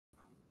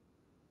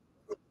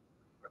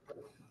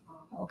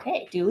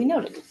Okay, duly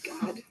noted.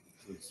 God.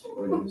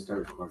 We're going to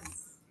start recording.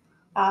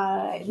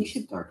 We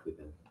should start with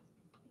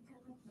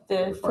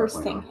the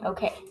first thing.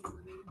 Okay.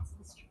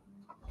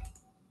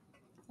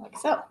 Like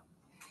so.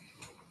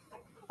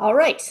 All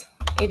right.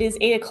 It is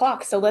 8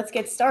 o'clock, so let's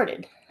get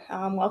started.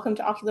 Welcome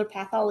to Ocular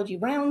Pathology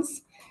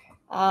Rounds.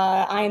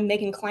 I'm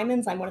Megan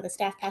Klymans. I'm one of the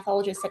staff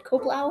pathologists at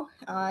Coplow,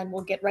 and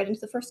we'll get right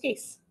into the first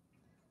case.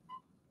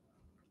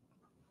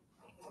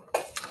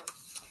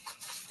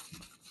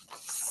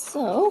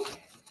 So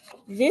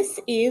this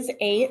is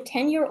a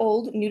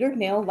 10-year-old neutered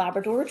male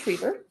Labrador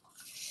Retriever.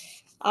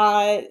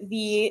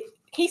 The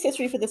case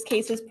history for this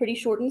case is pretty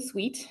short and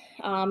sweet.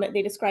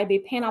 They describe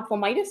a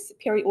panophthalmitis,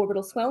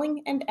 periorbital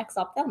swelling, and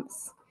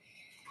exophthalmos.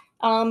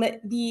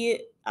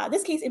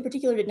 This case in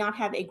particular did not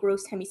have a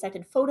gross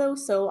hemisected photo,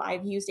 so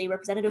I've used a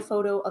representative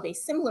photo of a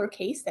similar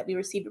case that we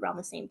received around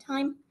the same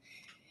time.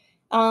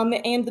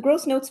 And the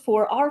gross notes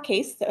for our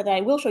case that I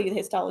will show you the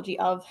histology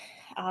of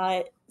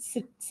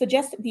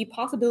suggest the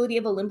possibility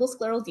of a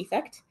limboscleral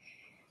defect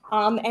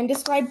and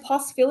describe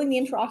pus filling the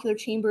intraocular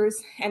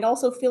chambers and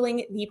also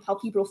filling the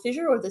palpebral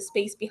fissure, or the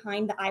space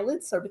behind the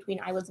eyelids, or between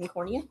eyelids and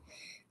cornea.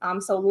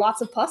 So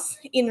lots of pus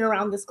in and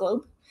around this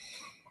globe.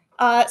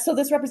 So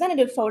this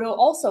representative photo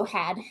also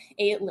had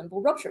a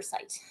limbal rupture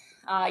site.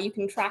 You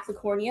can track the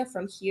cornea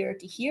from here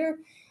to here,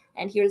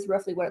 and here's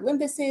roughly where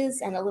limbus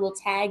is, and a little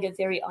tag of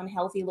very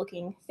unhealthy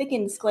looking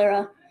thickened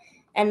sclera,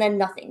 and then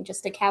nothing,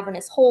 just a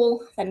cavernous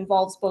hole that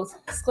involves both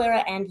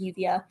sclera and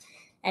uvea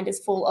and is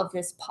full of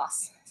this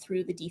pus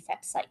through the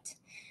defect site.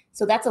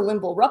 So that's a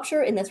limbal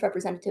rupture in this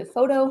representative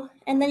photo,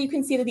 and then you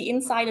can see that the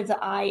inside of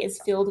the eye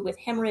is filled with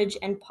hemorrhage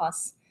and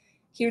pus.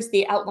 Here's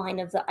the outline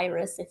of the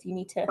iris if you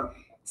need to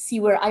see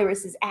where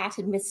iris is at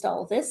amidst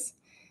all this.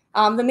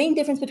 The main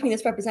difference between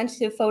this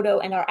representative photo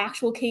and our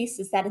actual case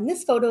is that in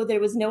this photo, there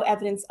was no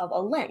evidence of a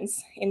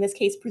lens. In this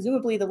case,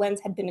 presumably the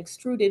lens had been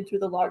extruded through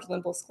the large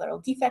limbal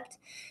scleral defect.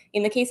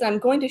 In the case that I'm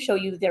going to show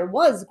you, there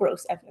was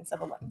gross evidence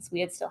of a lens.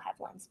 We had still have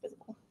lens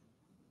visible.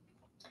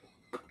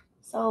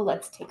 So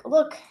let's take a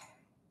look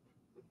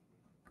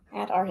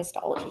at our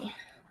histology.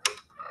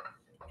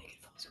 Make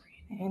it full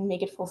screen. And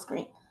make it full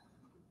screen.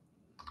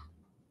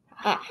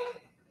 Aha.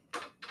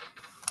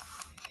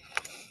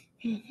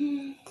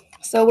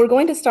 So we're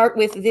going to start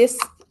with this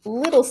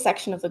little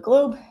section of the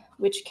globe,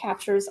 which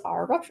captures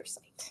our rupture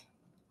site.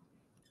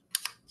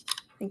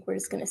 I think we're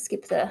just going to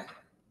skip the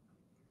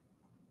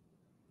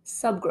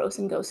subgross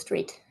and go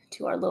straight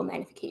to our low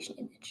magnification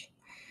image.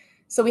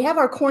 So we have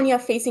our cornea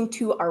facing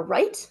to our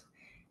right,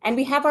 and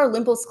we have our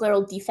limbal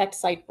scleral defect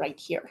site right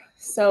here.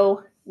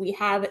 So we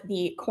have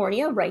the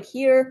cornea right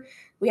here.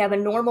 We have a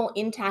normal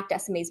intact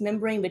Descemet's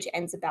membrane, which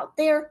ends about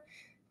there.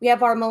 We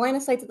have our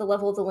melanocytes at the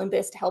level of the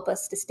limbus to help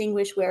us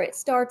distinguish where it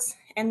starts.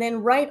 And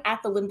then right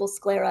at the limbal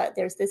sclera,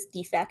 there's this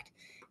defect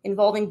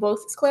involving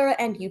both sclera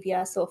and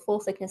uvea, so a full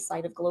thickness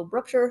site of globe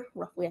rupture,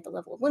 roughly at the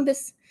level of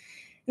limbus.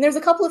 And there's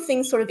a couple of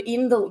things sort of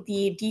in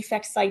the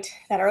defect site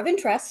that are of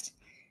interest.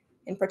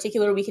 In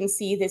particular, we can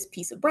see this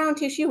piece of brown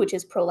tissue, which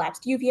is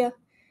prolapsed uvea.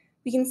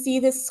 We can see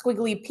this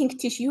squiggly pink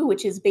tissue,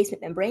 which is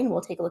basement membrane. We'll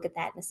take a look at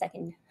that in a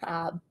second.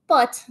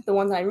 But the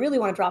one that I really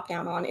want to drop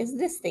down on is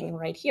this thing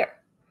right here.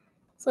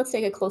 So let's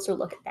take a closer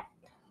look at that.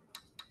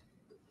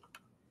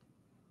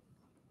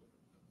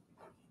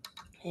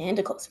 And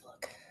a closer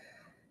look.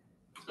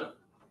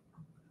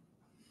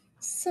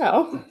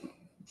 So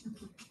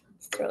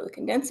let's throw the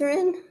condenser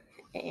in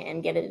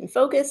and get it in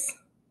focus.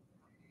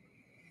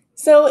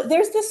 So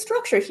there's this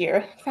structure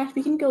here. In fact,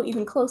 we can go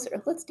even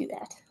closer. Let's do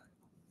that.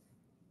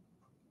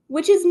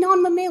 Which is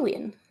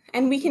non-mammalian.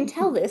 And we can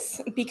tell this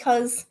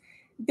because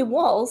the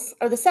walls,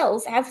 or the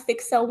cells, have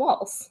thick cell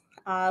walls,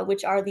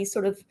 which are these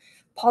sort of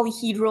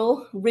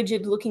polyhedral,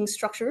 rigid-looking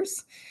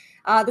structures.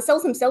 The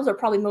cells themselves are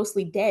probably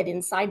mostly dead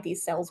inside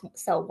these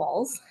cell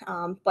walls,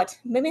 but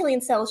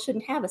mammalian cells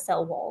shouldn't have a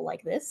cell wall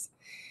like this.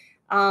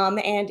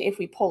 And if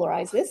we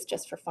polarize this,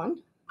 just for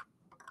fun,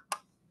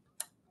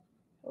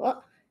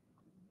 well,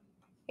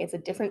 it's a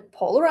different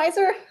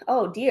polarizer?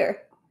 Oh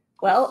dear.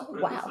 Well,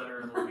 wow.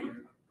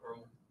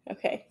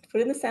 Okay,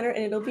 put it in the center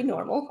and it'll be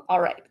normal.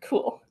 All right,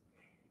 cool.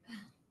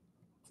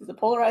 This is a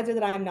polarizer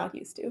that I'm not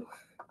used to.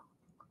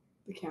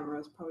 The camera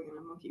is probably going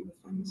to monkey with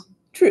things.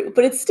 True,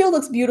 but it still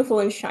looks beautiful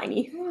and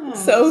shiny.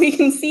 Yes. So we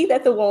can see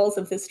that the walls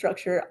of this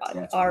structure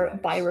are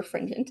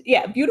birefringent.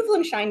 Yeah, beautiful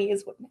and shiny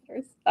is what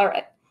matters. All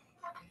right.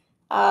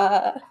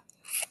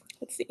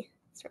 Let's see.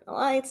 Let's turn the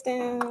lights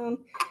down.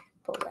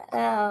 Pull that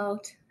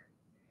out.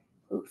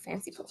 Ooh,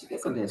 fancy pull. Take the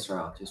condenser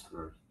out just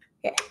for...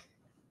 Yeah.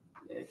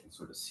 Yeah, you can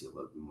sort of see a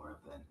little bit more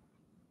of that.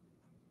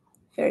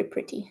 Very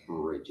pretty.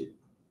 Rigid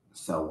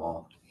cell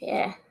wall.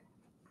 Yeah.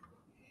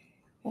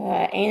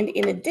 And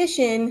in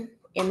addition,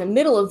 in the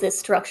middle of this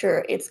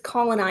structure, it's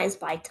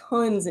colonized by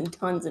tons and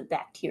tons of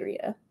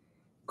bacteria,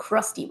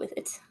 crusty with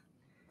it.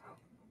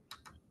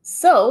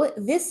 So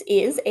this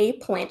is a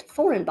plant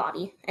foreign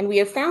body, and we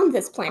have found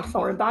this plant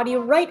foreign body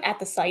right at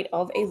the site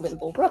of a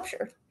limbal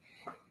rupture.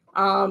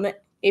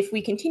 If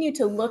we continue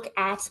to look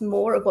at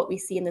more of what we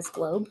see in this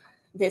globe,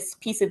 this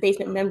piece of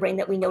basement membrane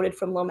that we noted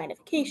from low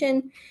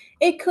magnification.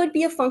 It could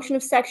be a function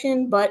of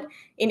section, but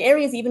in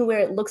areas even where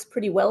it looks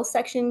pretty well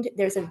sectioned,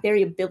 there's a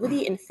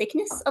variability in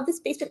thickness of this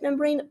basement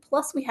membrane,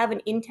 plus we have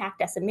an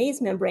intact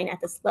SMA's membrane at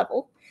this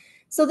level.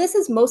 So this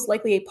is most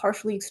likely a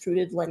partially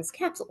extruded lens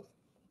capsule.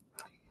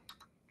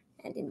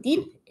 And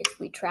indeed, if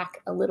we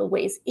track a little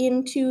ways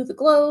into the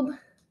globe,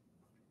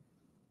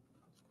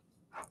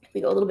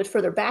 we go a little bit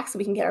further back so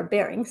we can get our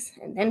bearings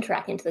and then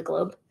track into the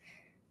globe.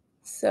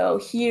 So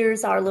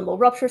here's our limbal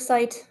rupture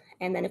site.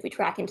 And then if we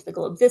track into the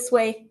globe this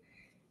way,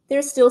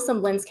 there's still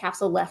some lens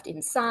capsule left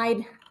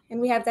inside.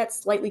 And we have that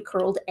slightly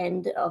curled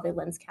end of a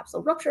lens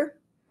capsule rupture.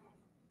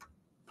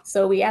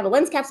 So we have a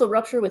lens capsule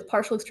rupture with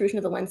partial extrusion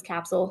of the lens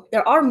capsule.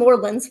 There are more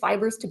lens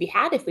fibers to be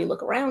had if we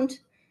look around.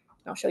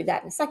 I'll show you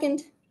that in a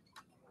second.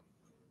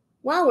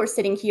 While we're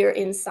sitting here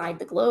inside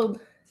the globe,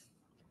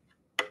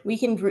 we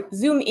can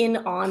zoom in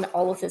on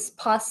all of this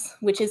pus,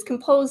 which is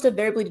composed of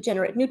variably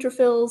degenerate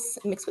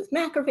neutrophils mixed with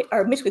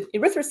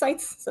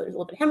erythrocytes, so there's a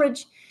little bit of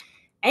hemorrhage,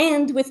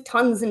 and with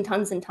tons and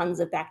tons and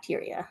tons of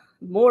bacteria.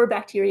 More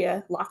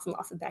bacteria, lots and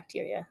lots of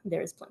bacteria.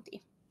 There is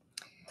plenty.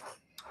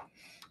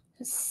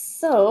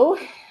 So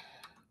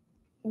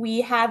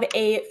we have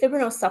a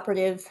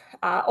fibrinosuppurative,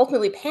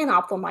 ultimately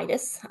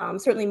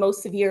panophthalmitis, certainly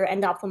most severe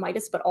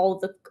endophthalmitis, but all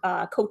of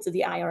the coats of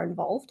the eye are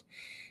involved.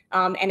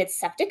 And it's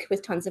septic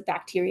with tons of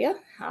bacteria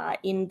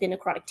in the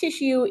necrotic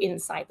tissue,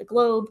 inside the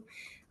globe.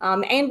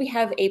 And we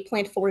have a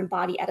plant foreign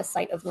body at a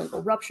site of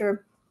limbal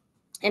rupture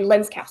and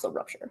lens capsule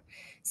rupture.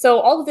 So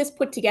all of this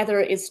put together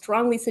is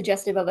strongly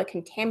suggestive of a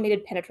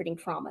contaminated penetrating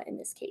trauma in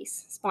this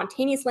case.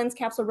 Spontaneous lens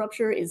capsule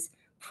rupture is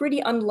pretty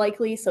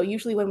unlikely. So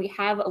usually when we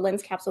have a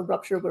lens capsule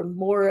rupture, we're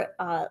more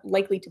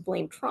likely to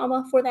blame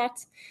trauma for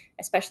that,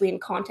 especially in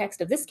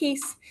context of this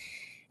case.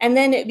 And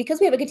then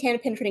because we have a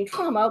contaminated penetrating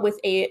trauma with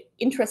a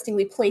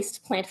interestingly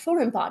placed plant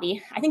foreign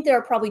body, I think there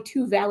are probably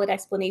two valid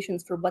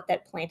explanations for what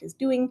that plant is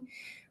doing.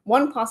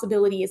 One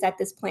possibility is that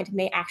this plant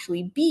may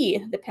actually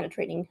be the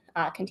penetrating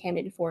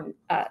contaminated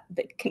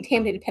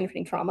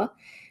penetrating trauma.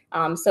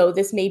 So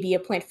this may be a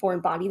plant foreign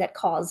body that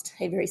caused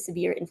a very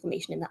severe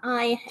inflammation in the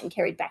eye and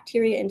carried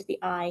bacteria into the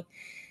eye.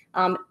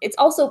 It's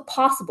also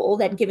possible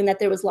that given that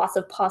there was lots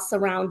of pus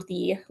around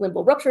the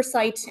limbal rupture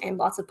site and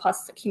lots of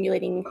pus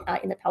accumulating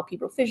in the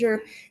palpebral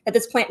fissure, that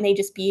this plant may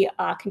just be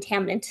a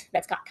contaminant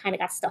that's kind of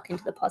got stuck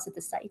into the pus at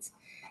the site.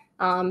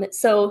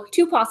 So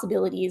two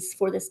possibilities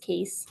for this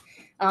case,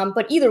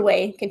 but either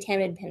way,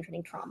 contaminated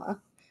penetrating trauma.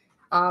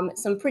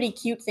 Some pretty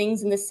cute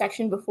things in this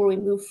section before we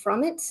move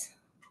from it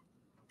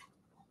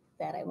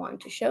that I wanted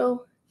to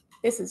show.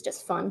 This is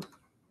just fun.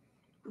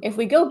 If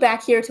we go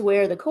back here to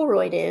where the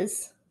choroid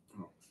is,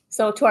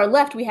 so to our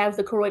left, we have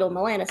the choroidal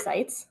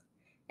melanocytes,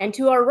 and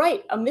to our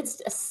right,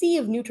 amidst a sea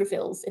of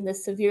neutrophils in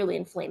this severely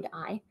inflamed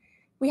eye,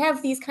 we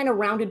have these kind of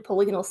rounded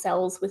polygonal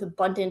cells with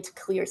abundant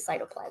clear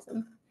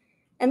cytoplasm.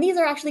 And these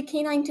are actually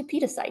canine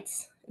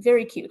tapetocytes.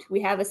 Very cute. We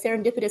have a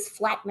serendipitous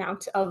flat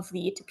mount of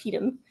the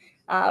tapetum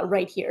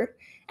right here,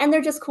 and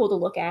they're just cool to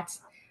look at.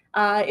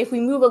 If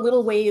we move a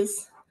little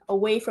ways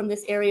away from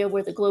this area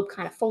where the globe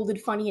kind of folded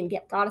funny and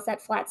got us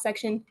that flat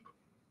section,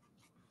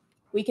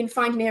 we can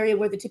find an area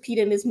where the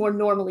tapetum is more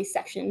normally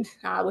sectioned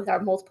with our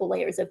multiple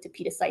layers of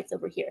tapetocytes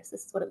over here. So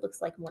this is what it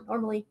looks like more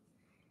normally.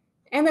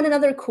 And then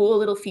another cool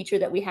little feature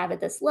that we have at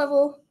this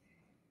level,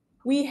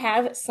 we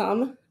have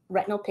some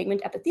retinal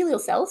pigment epithelial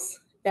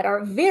cells that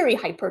are very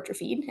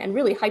hypertrophied and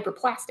really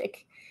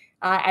hyperplastic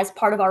as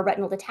part of our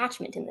retinal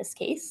detachment in this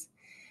case.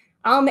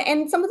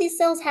 And some of these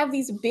cells have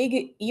these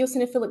big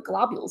eosinophilic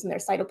globules in their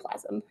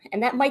cytoplasm.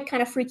 And that might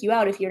kind of freak you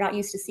out if you're not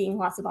used to seeing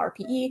lots of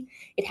RPE.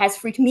 It has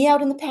freaked me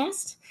out in the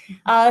past.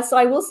 So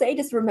I will say,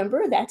 just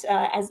remember that,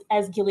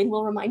 as Gillian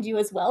will remind you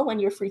as well when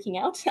you're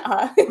freaking out,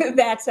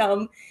 that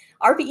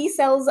RPE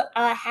cells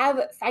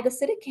have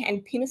phagocytic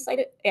and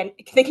pinocytic, and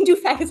they can do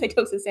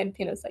phagocytosis and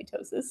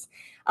pinocytosis.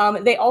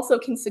 They also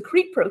can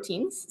secrete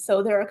proteins.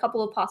 So there are a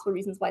couple of possible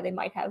reasons why they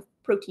might have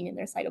protein in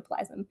their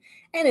cytoplasm,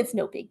 and it's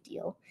no big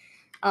deal.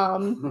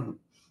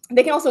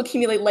 They can also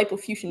accumulate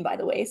lipofuscin, by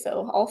the way,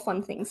 so all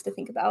fun things to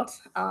think about.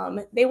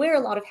 They wear a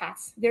lot of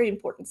hats, very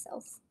important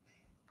cells.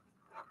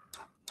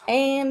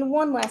 And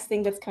one last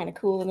thing that's kind of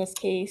cool in this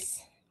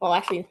case, well,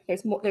 actually,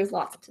 there's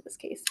lots to this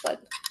case,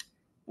 but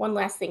one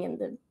last thing in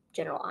the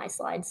general eye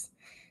slides,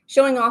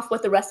 showing off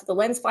what the rest of the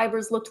lens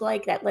fibers looked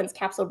like. That lens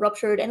capsule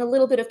ruptured, and a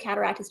little bit of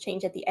cataract has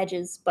changed at the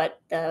edges, but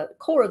the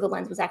core of the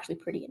lens was actually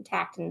pretty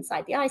intact and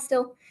inside the eye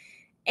still.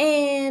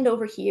 And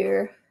over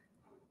here,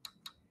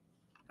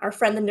 our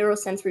friend the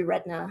neurosensory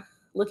retina,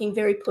 looking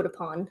very put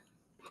upon,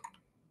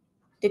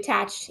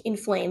 detached,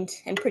 inflamed,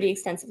 and pretty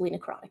extensively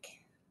necrotic.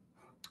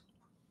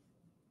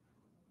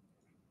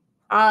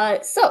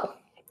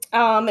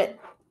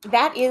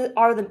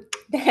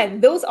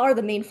 Those are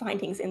the main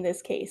findings in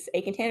this case.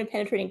 A contaminated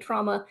penetrating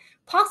trauma,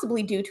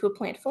 possibly due to a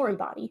plant foreign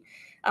body.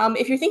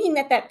 If you're thinking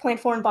that plant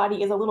foreign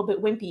body is a little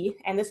bit wimpy,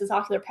 and this is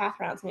ocular path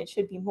rounds, and it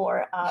should be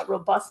more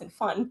robust and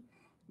fun,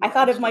 I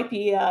thought it might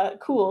be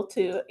cool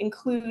to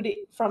include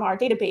from our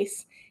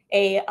database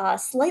a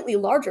slightly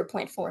larger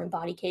plant foreign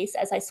body case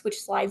as I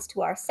switch slides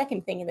to our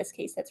second thing in this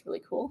case that's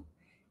really cool.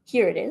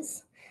 Here it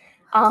is.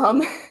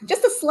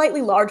 Just a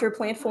slightly larger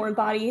plant foreign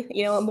body,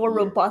 a more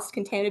robust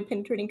contaminated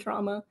penetrating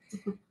trauma.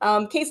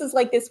 Cases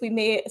like this we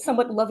may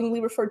somewhat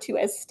lovingly refer to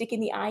as stick in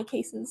the eye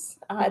cases.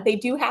 They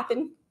do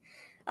happen.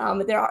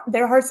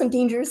 There are some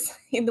dangers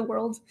in the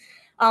world.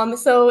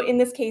 So in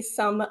this case,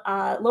 some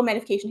low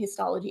magnification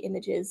histology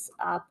images,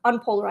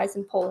 unpolarized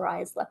and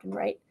polarized left and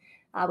right,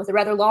 with a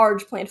rather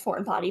large plant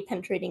foreign body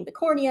penetrating the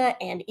cornea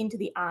and into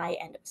the eye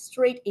and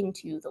straight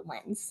into the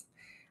lens.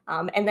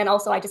 And then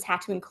also I just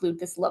had to include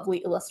this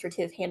lovely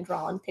illustrative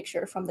hand-drawn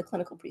picture from the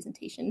clinical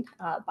presentation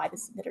by the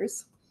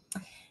submitters.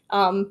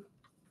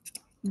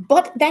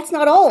 But that's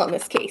not all in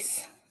this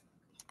case.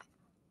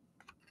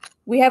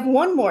 We have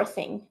one more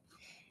thing.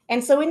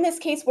 And so in this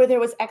case where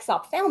there was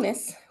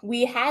exophthalmos,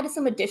 we had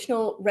some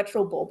additional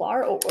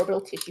retrobulbar or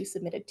orbital tissue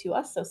submitted to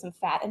us, so some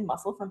fat and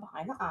muscle from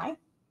behind the eye,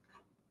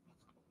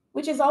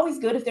 which is always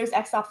good if there's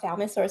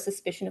exophthalmos or a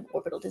suspicion of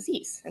orbital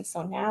disease. And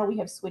so now we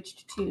have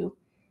switched to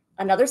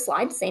another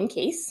slide, same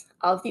case,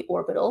 of the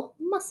orbital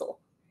muscle.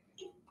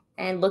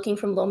 And looking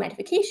from low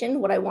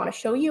magnification, what I want to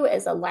show you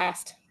as a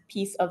last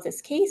piece of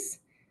this case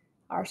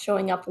are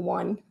showing up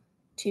 1,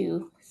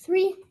 2,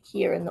 3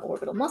 here in the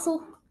orbital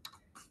muscle.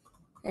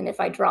 And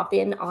if I drop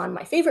in on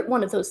my favorite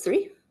one of those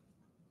 3,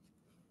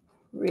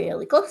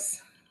 really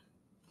close,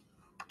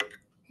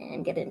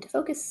 and get it into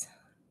focus.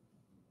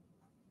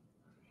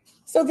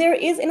 So there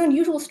is an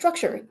unusual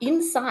structure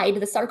inside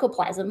the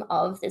sarcoplasm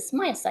of this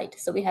myocyte.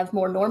 So we have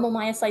more normal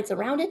myocytes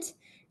around it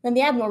than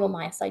the abnormal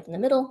myocyte in the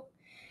middle.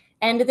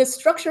 And this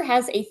structure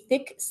has a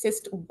thick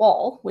cyst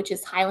wall, which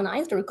is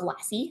hyalinized or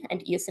glassy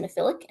and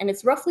eosinophilic. And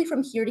it's roughly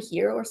from here to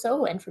here or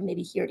so, and from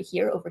maybe here to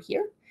here over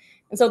here.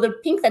 And so the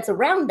pink that's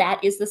around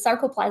that is the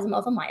sarcoplasm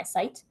of a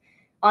myocyte.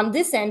 On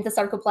this end, the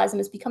sarcoplasm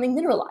is becoming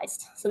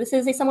mineralized. So this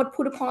is a somewhat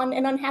put upon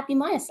and unhappy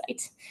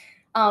myocyte.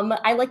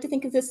 I like to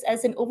think of this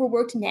as an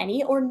overworked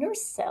nanny or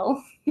nurse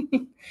cell.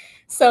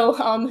 So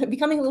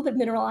becoming a little bit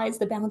mineralized,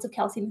 the balance of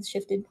calcium has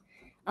shifted.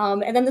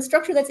 And then the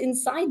structure that's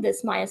inside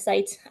this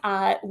myocyte,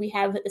 we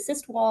have the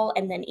cyst wall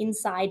and then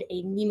inside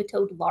a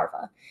nematode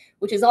larva,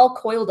 which is all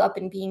coiled up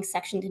and being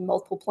sectioned in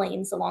multiple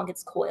planes along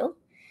its coil.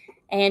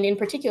 And in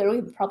particular,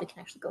 we probably can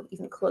actually go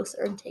even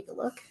closer and take a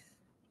look.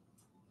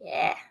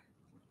 Yeah.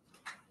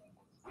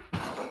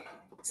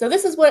 So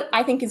this is what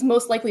I think is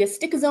most likely a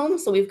stichosome.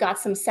 So we've got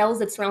some cells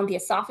that surround the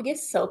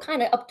esophagus, so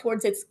kind of up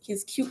towards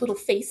his cute little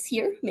face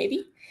here,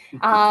 maybe.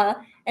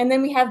 And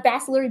then we have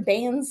bacillary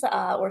bands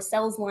or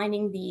cells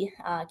lining the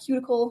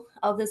cuticle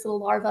of this little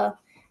larva,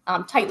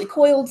 tightly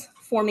coiled,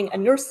 forming a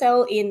nurse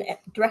cell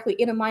directly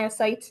in a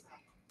myocyte.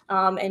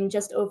 And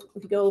just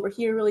if you go over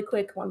here really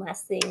quick, one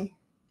last thing.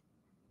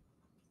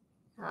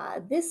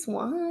 This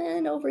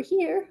one over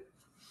here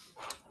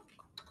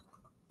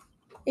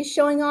is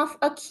showing off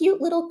a cute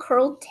little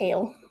curled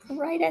tail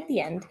right at the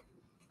end.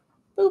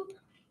 Boop.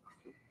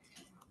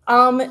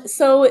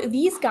 So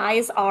these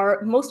guys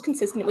are most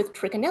consistent with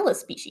Trichinella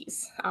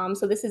species.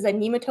 So this is a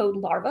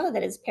nematode larva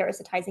that is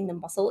parasitizing the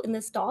muscle in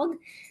this dog.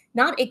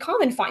 Not a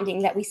common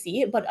finding that we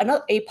see, but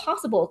a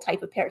possible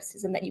type of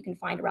parasitism that you can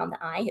find around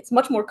the eye. It's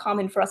much more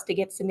common for us to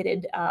get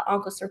submitted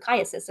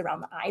onchocerciasis around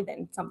the eye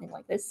than something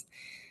like this.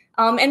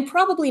 And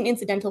probably an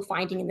incidental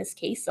finding in this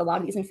case. A lot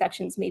of these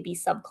infections may be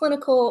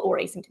subclinical or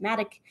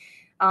asymptomatic.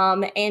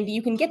 And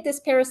you can get this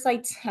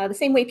parasite the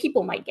same way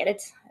people might get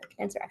it.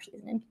 Cancer actually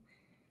isn't in.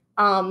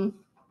 And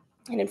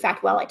in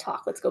fact, while I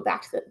talk, let's go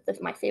back to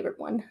my favorite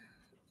one.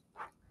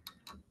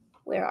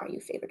 Where are you,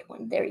 favorite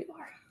one? There you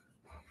are.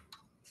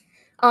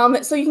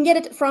 So you can get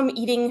it from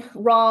eating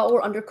raw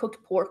or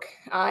undercooked pork.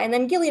 And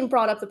then Gillian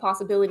brought up the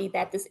possibility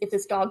that if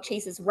this dog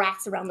chases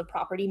rats around the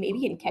property,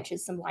 maybe and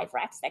catches some live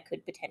rats, that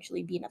could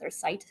potentially be another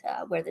site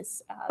where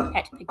this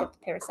pet picked up the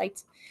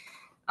parasites.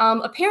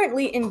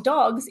 Apparently in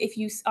dogs, if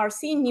you are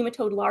seeing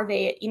nematode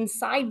larvae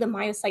inside the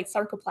myocyte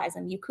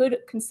sarcoplasm, you could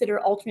consider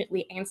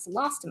alternately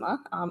ancylostoma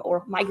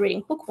or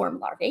migrating hookworm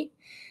larvae,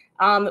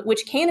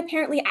 which can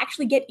apparently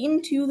actually get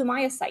into the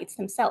myocytes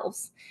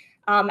themselves.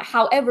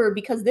 However,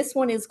 because this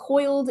one is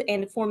coiled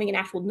and forming an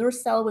actual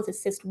nurse cell with a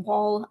cyst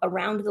wall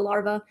around the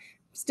larva,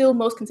 still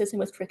most consistent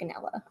with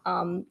Trichinella.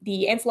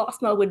 The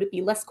ancylostoma would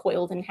be less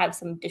coiled and have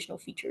some additional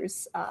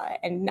features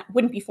and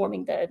wouldn't be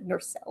forming the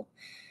nurse cell.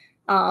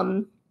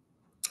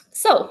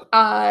 So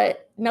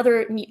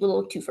another neat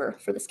little twofer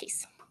for this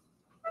case.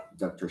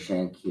 Dr.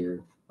 Shank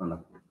here on the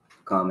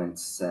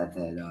comments said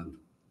that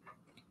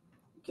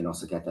you can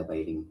also get that by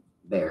eating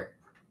bear.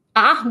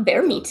 Ah,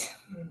 bear meat.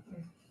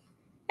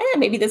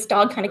 Maybe this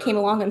dog kind of came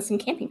along on some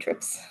camping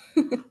trips.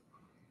 A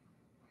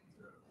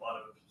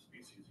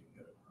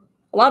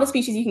lot of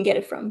species you can get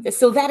it from. The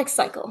sylvatic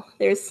cycle.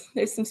 There's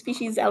some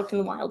species out in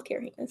the wild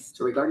carrying this.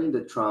 So regarding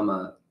the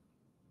trauma,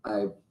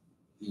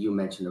 you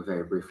mentioned it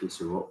very briefly.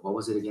 So what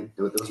was it again?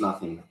 There was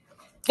nothing.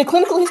 The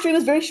clinical history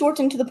was very short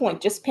and to the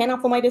point. Just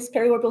panophthalmitis,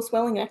 periorbital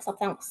swelling, and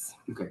exophthalmos.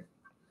 Okay.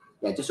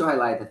 Yeah, just to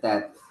highlight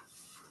that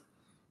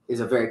is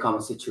a very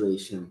common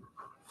situation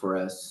for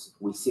us,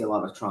 we see a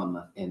lot of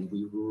trauma, and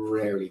we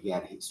rarely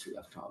get a history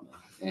of trauma,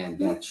 and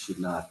that should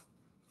not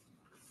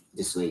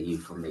dissuade you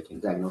from making a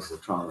diagnosis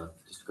of trauma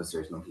just because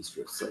there's no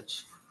history of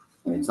such.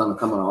 And it's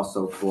uncommon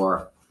also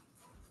for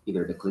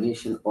either the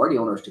clinician or the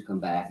owners to come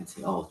back and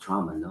say, "Oh,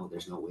 trauma? No,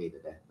 there's no way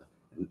that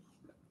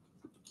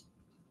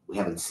we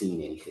haven't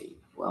seen anything."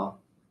 Well,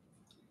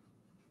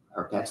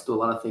 our pets do a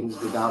lot of things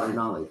without our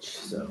knowledge,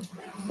 so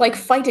Like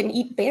fight and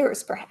eat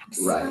bears, perhaps.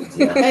 right,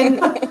 yeah.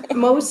 And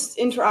most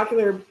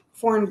intraocular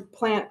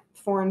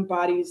foreign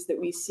bodies that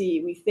we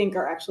see, we think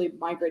are actually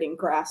migrating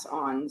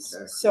grass-ons.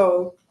 Sure.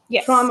 So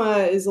Yes. trauma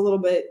is a little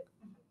bit,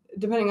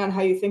 depending on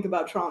how you think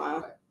about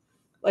trauma. Right.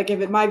 Like if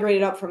it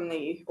migrated up from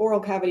the oral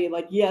cavity,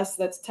 like yes,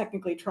 that's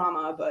technically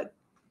trauma, but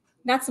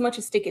Not so much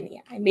a stick in the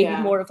eye, maybe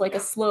Yeah. more of like a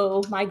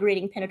slow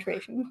migrating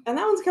penetration. and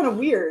that one's kind of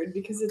weird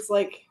because it's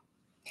like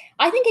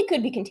I think it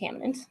could be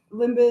contaminant.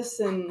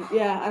 limbus and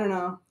I don't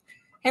know.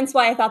 Hence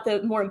why I thought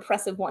the more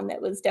impressive one that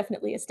was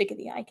definitely a stick in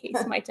the eye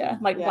case might Yeah.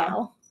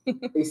 wow.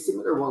 A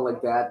similar one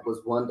like that was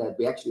one that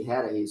we actually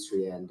had a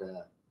history, and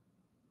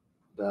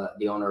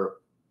the owner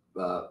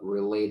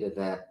related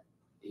that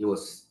he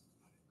was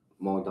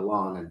mowing the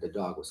lawn and the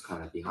dog was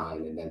kind of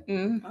behind, and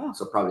then Oh.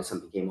 so probably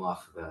something came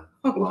off the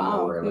Wow.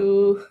 lawnmower, like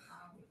Ooh.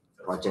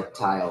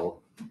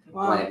 projectile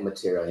Wow. plant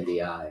material in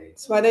the eye.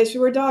 That's why they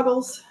should wear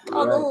goggles.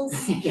 Goggles.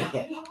 Right.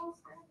 Yeah.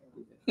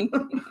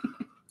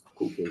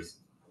 Cool case.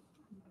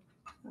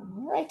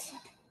 All right.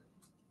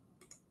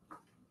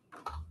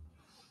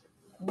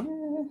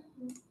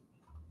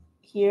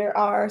 Here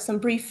are some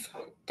brief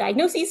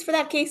diagnoses for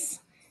that case,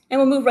 and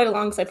we'll move right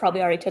along because I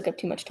probably already took up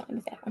too much time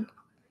with that one.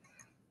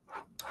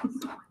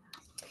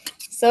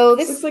 So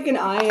This this looks like an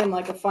eye in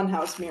like a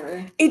funhouse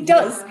mirror. it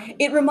does.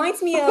 It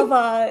reminds me of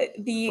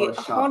the Photoshop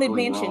Haunted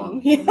going Mansion.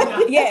 wrong.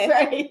 Yeah. That's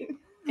right.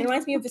 It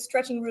reminds me of the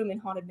stretching room in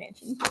Haunted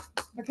Mansion.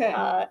 Okay.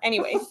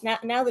 Anyway,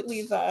 now that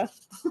we've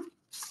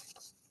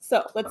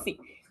so let's see.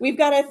 We've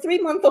got a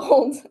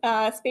 3-month-old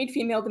spayed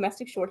female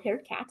domestic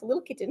short-haired cat, a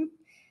little kitten,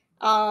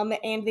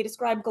 and they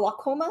describe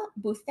glaucoma,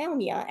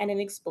 boothania, and an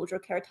exposure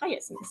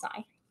keratitis in this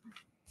eye.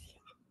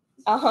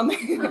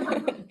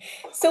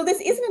 So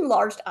this is an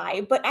enlarged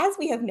eye, but as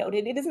we have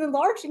noted, it is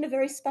enlarged in a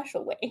very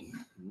special way.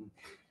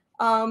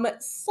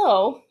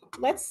 So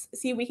let's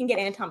see if we can get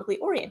anatomically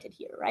oriented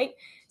here, right?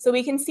 So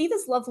we can see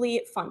this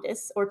lovely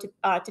fundus, or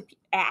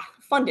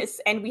fundus,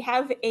 and we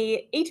have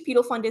a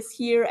atypical fundus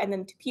here, and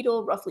then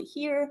tapetal roughly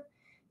here.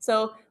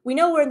 So we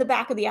know we're in the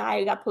back of the eye.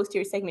 We got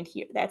posterior segment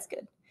here. That's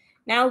good.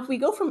 Now, if we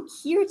go from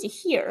here to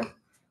here,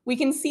 we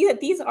can see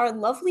that these are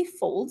lovely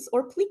folds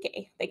or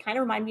plicae. They kind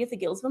of remind me of the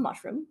gills of a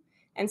mushroom.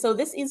 And so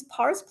this is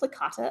pars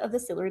plicata of the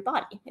ciliary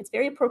body. It's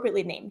very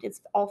appropriately named.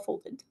 It's all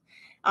folded.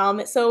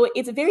 So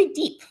it's very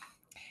deep.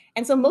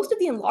 And so most of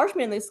the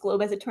enlargement in this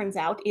globe, as it turns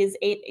out, is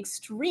an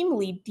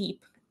extremely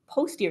deep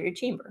posterior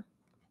chamber.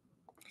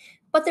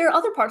 But there are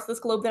other parts of this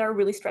globe that are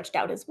really stretched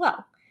out as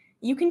well.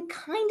 You can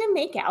kind of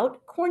make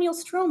out corneal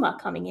stroma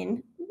coming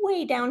in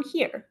way down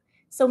here.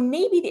 So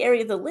maybe the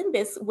area of the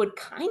limbus would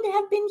kind of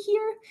have been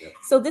here. Yep.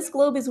 So this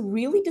globe is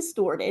really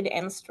distorted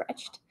and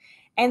stretched.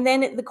 And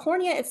then the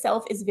cornea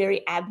itself is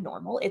very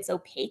abnormal. It's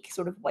opaque,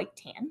 sort of white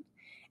tan.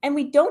 And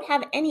we don't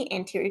have any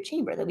anterior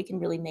chamber that we can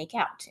really make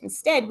out.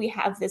 Instead, we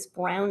have this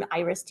brown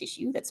iris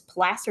tissue that's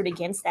plastered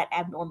against that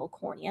abnormal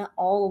cornea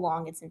all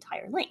along its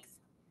entire length.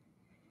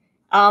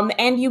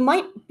 And you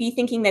might be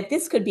thinking that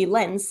this could be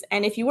lens.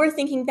 And if you were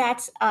thinking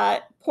that,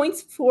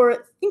 points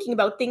for thinking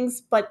about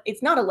things, but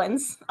it's not a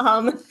lens.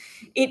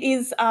 It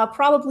is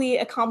probably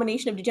a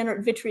combination of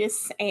degenerate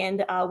vitreous,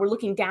 and we're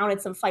looking down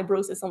at some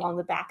fibrosis along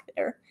the back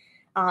there.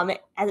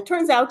 As it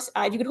turns out,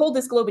 if you could hold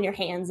this globe in your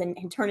hands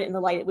and turn it in the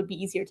light, it would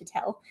be easier to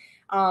tell.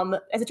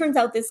 As it turns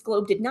out, this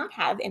globe did not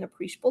have an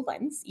appreciable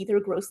lens, either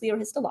grossly or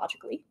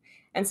histologically.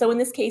 And so in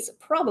this case,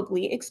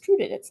 probably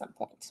extruded at some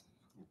point.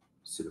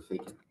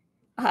 Pseudophakic.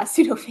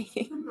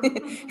 Pseudophakic.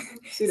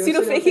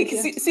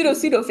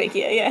 Pseudophakia,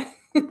 yeah.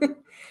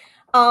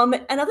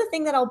 Another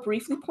thing that I'll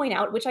briefly point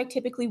out, which I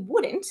typically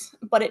wouldn't,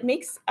 but it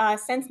makes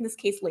sense in this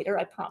case later,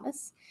 I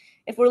promise.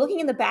 If we're looking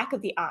in the back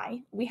of the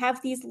eye, we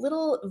have these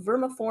little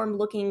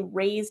vermiform-looking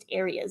raised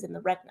areas in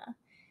the retina.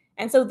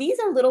 And so these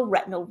are little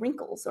retinal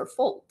wrinkles or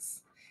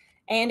folds.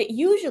 And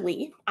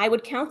usually, I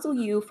would counsel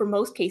you, for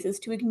most cases,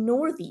 to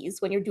ignore these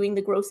when you're doing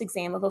the gross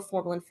exam of a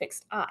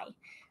formalin-fixed eye.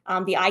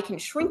 The eye can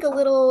shrink a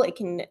little, it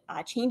can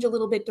change a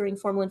little bit during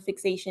formalin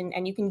fixation,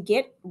 and you can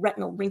get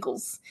retinal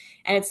wrinkles,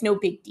 and it's no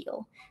big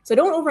deal. So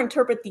don't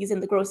overinterpret these in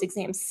the gross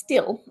exam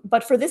still,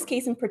 but for this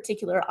case in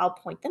particular, I'll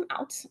point them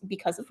out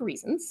because of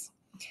reasons.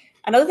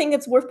 Another thing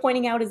that's worth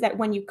pointing out is that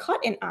when you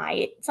cut an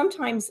eye,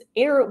 sometimes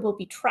air will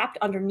be trapped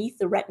underneath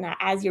the retina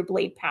as your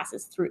blade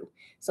passes through.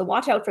 So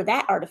watch out for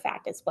that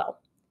artifact as well.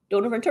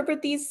 Don't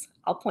overinterpret these,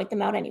 I'll point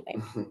them out anyway.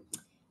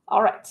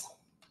 All right.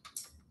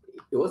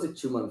 It was a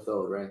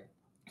 2-month-old, right?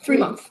 3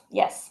 months,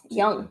 yes,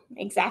 young,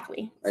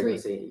 exactly. I was going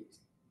to say,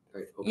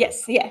 right, okay.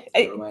 Yes, yeah.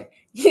 Never mind.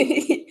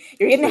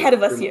 You're getting ahead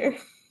of us here.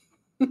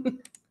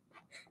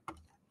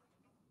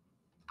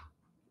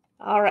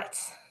 All right.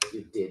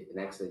 You did an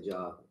excellent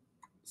job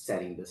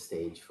setting the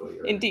stage for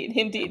your. Indeed,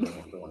 indeed.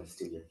 I don't want to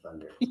steal your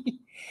thunder.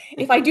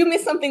 If I do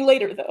miss something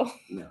later, though.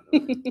 No.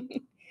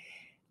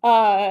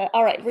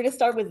 All right, we're going to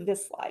start with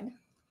this slide.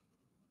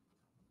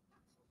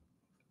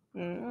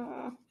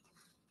 All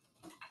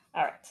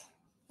right,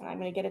 and I'm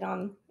going to get it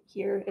on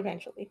here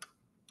eventually.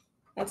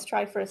 Let's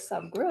try for a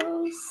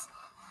subgross.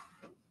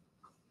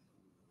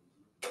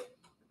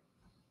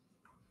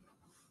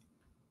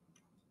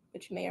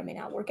 Which may or may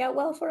not work out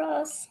well for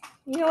us.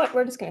 You know what?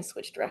 We're just going to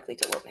switch directly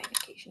to low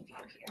magnification view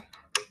here.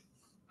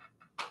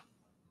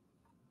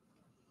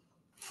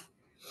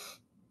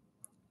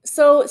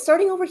 So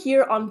starting over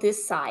here on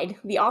this side,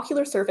 the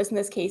ocular surface in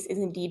this case is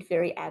indeed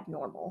very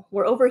abnormal.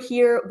 We're over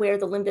here where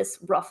the limbus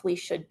roughly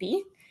should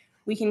be.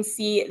 We can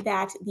see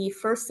that the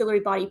first ciliary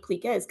body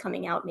plica is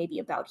coming out maybe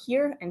about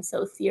here, and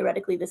so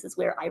theoretically this is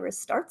where iris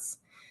starts.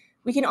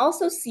 We can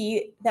also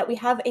see that we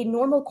have a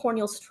normal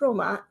corneal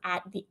stroma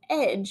at the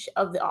edge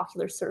of the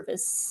ocular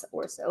surface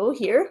or so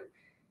here.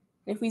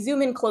 And if we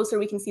zoom in closer,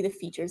 we can see the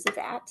features of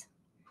that.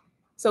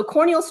 So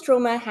corneal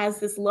stroma has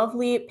this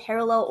lovely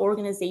parallel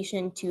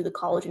organization to the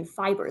collagen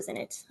fibers in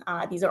it.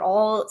 These are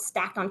all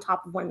stacked on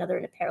top of one another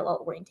in a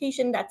parallel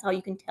orientation. That's how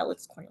you can tell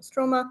it's corneal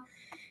stroma.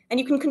 And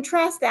you can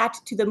contrast that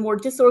to the more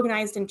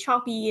disorganized and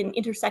choppy and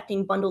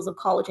intersecting bundles of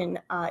collagen,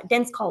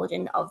 dense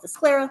collagen of the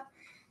sclera.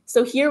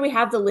 So here we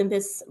have the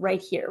limbus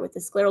right here with the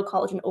scleral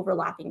collagen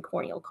overlapping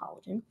corneal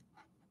collagen.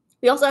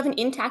 We also have an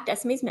intact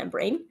Descemet's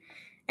membrane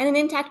and an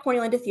intact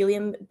corneal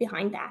endothelium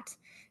behind that.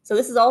 So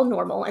this is all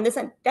normal, and this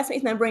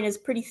Descemet's membrane is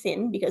pretty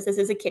thin because this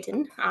is a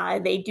kitten.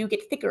 They do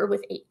get thicker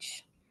with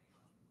age.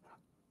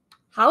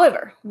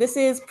 However, this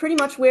is pretty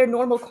much where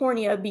normal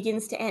cornea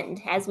begins to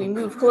end as we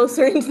move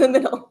closer into the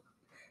middle.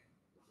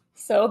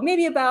 So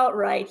maybe about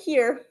right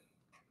here,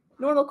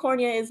 normal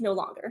cornea is no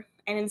longer.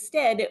 And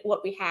instead,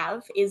 what we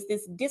have is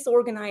this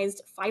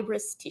disorganized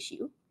fibrous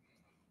tissue,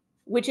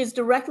 which is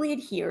directly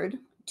adhered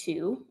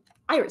to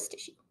iris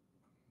tissue.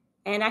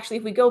 And actually,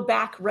 if we go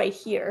back right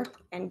here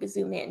and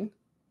zoom in,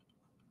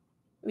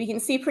 we can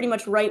see pretty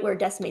much right where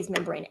Descemet's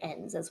membrane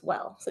ends as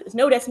well. So there's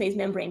no Descemet's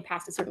membrane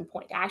past a certain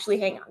point. Actually,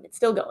 hang on, it's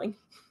still going.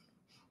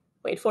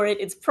 Wait for it.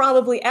 It's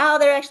probably,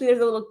 there's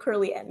a little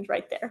curly end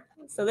right there.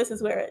 So this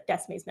is where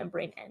Descemet's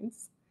membrane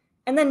ends.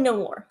 And then no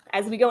more.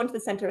 As we go into the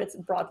center, it's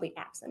broadly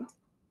absent.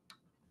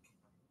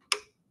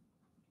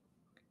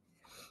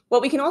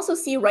 What we can also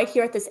see right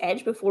here at this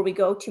edge before we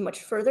go too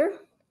much further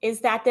is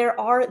that there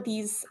are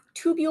these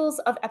tubules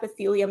of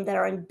epithelium that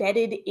are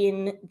embedded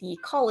in the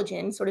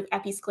collagen, sort of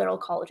episcleral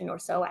collagen or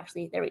so.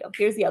 Actually, there we go.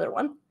 Here's the other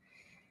one.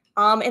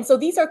 And so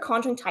these are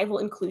conjunctival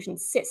inclusion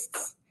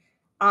cysts.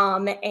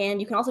 And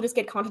you can also just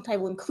get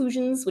conjunctival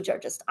inclusions, which are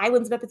just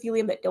islands of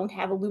epithelium that don't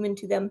have a lumen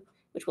to them,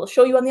 which we'll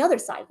show you on the other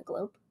side of the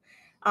globe.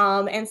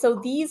 And so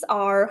these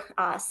are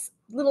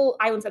little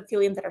islands of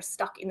epithelium that are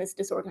stuck in this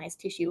disorganized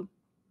tissue.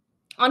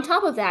 On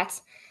top of that,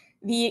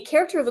 the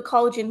character of the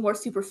collagen more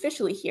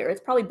superficially here,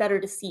 it's probably better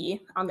to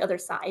see on the other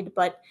side,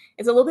 but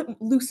it's a little bit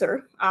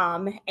looser,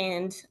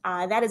 and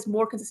that is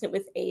more consistent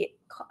with a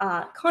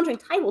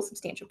conjunctival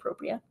substantia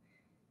propria.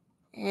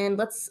 And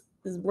let's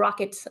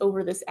rocket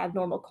over this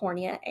abnormal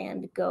cornea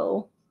and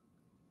go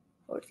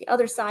over to the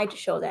other side to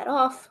show that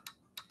off.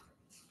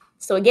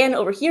 So again,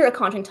 over here, a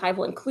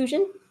conjunctival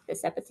inclusion,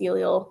 this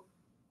epithelial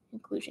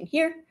inclusion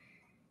here.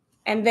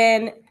 And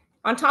then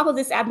on top of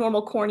this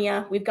abnormal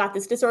cornea, we've got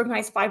this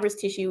disorganized fibrous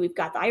tissue, we've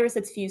got the iris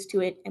that's fused to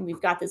it, and we've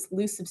got this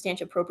loose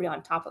substantia propria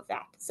on top of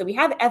that. So we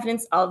have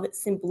evidence of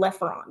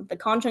symblepharon, the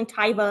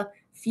conjunctiva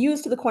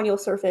fused to the corneal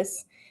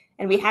surface,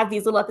 and we have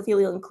these little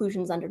epithelial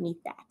inclusions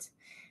underneath that.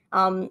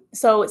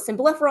 So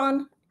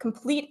symblepharon,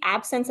 complete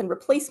absence and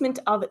replacement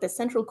of the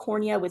central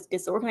cornea with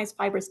disorganized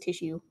fibrous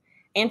tissue,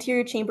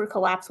 anterior chamber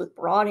collapse with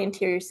broad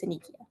anterior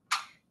synechia.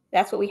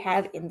 That's what we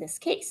have in this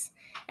case.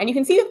 And you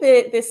can see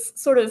that this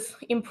sort of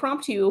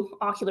impromptu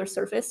ocular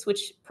surface,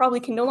 which probably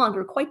can no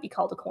longer quite be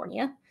called a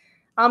cornea,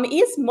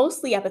 is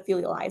mostly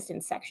epithelialized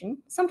in section.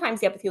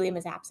 Sometimes the epithelium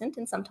is absent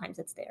and sometimes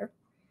it's there.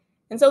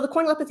 And so the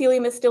corneal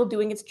epithelium is still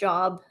doing its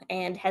job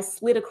and has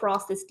slid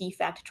across this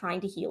defect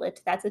trying to heal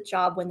it. That's its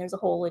job. When there's a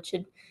hole, it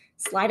should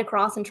slide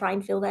across and try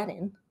and fill that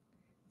in.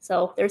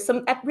 So there's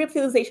some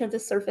reepithelialization of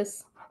this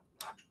surface.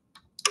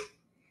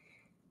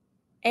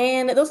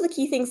 And those are the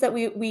key things that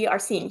we are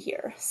seeing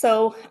here.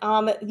 So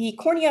the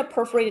cornea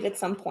perforated at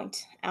some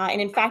point. And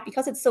in fact,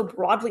 because it's so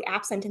broadly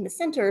absent in the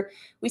center,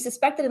 we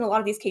suspect that in a lot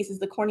of these cases,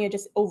 the cornea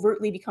just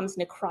overtly becomes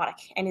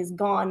necrotic and is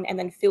gone and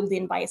then filled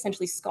in by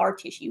essentially scar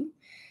tissue.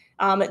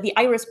 The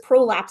iris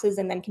prolapses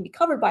and then can be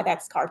covered by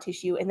that scar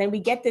tissue. And then we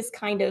get this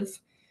kind of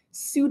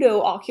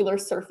pseudo-ocular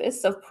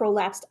surface of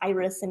prolapsed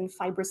iris and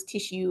fibrous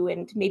tissue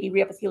and maybe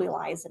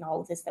reepithelialized and all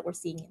of this that we're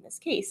seeing in this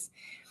case.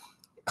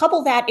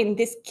 Couple that in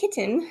this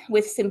kitten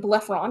with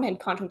symblepharon and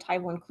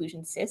conjunctival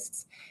inclusion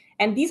cysts.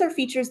 And these are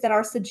features that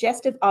are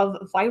suggestive of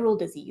viral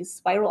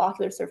disease, viral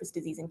ocular surface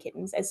disease in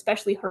kittens,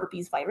 especially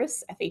herpes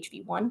virus,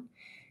 FHV1.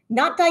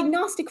 Not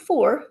diagnostic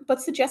for, but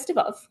suggestive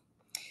of.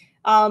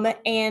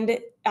 And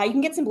you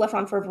can get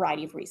symblepharon for a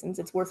variety of reasons.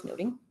 It's worth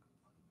noting.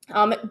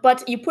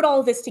 But you put all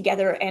of this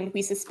together, and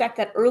we suspect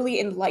that early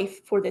in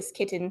life for this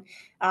kitten,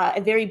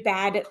 a very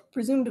bad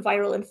presumed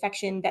viral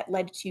infection that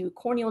led to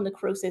corneal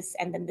necrosis,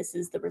 and then this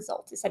is the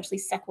result, essentially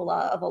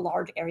sequela of a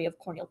large area of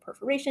corneal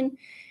perforation.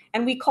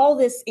 And we call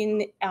this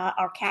in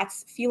our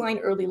cats feline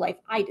early life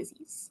eye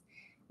disease.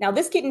 Now,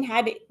 this kitten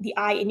had the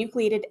eye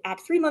enucleated at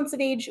 3 months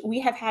of age. We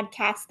have had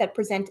cats that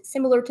present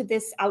similar to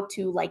this out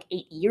to like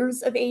 8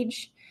 years of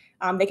age.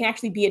 They can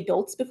actually be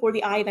adults before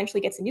the eye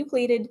eventually gets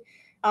enucleated.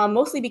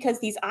 Mostly because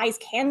these eyes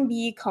can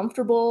be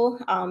comfortable,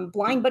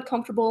 blind but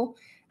comfortable,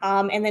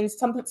 and then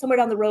somewhere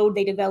down the road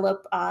they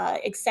develop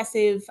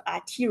excessive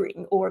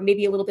tearing or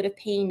maybe a little bit of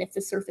pain if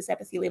the surface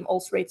epithelium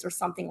ulcerates or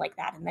something like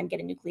that, and then get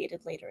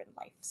enucleated later in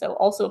life. So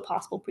also a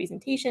possible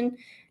presentation,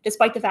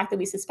 despite the fact that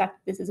we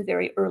suspect this is a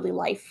very early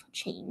life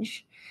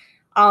change.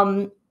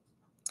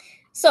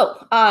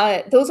 So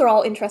those are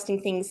all interesting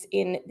things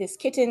in this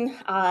kitten.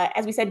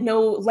 As we said,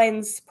 no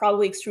lens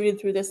probably extruded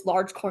through this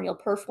large corneal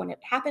perf when it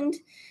happened.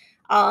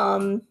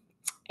 And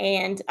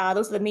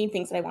those are the main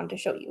things that I wanted to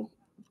show you.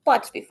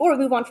 But before we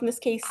move on from this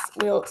case,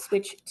 we'll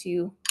switch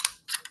to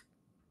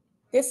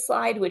this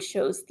slide, which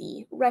shows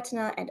the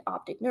retina and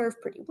optic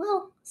nerve pretty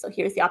well. So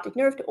here's the optic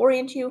nerve to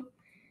orient you.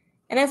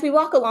 And as we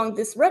walk along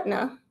this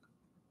retina,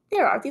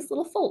 there are these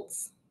little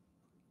folds.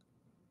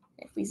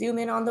 If we zoom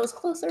in on those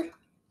closer,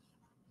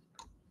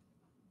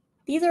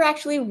 these are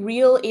actually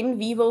real in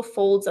vivo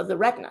folds of the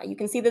retina. You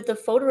can see that the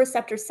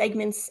photoreceptor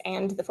segments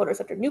and the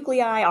photoreceptor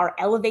nuclei are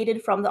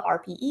elevated from the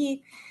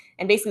RPE,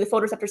 and basically the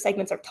photoreceptor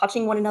segments are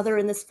touching one another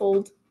in this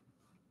fold.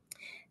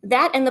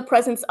 That and the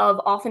presence of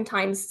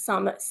oftentimes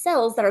some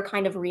cells that are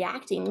kind of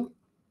reacting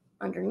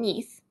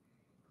underneath.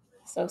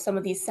 So some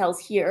of these cells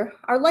here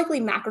are likely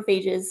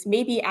macrophages,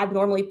 maybe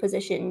abnormally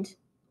positioned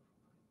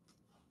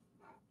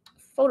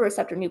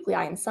photoreceptor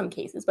nuclei in some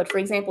cases, but for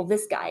example,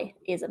 this guy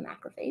is a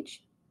macrophage.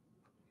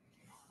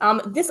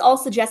 This all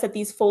suggests that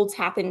these folds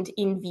happened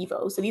in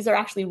vivo. So these are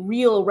actually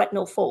real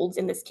retinal folds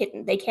in this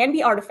kitten. They can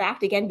be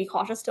artifact, again, be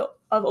cautious of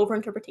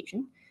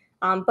overinterpretation,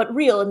 but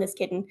real in this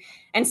kitten.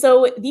 And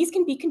so these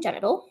can be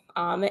congenital,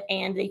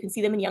 and you can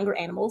see them in younger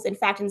animals. In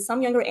fact, in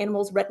some younger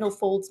animals, retinal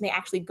folds may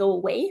actually go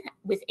away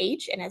with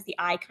age and as the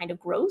eye kind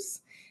of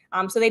grows.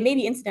 So they may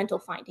be incidental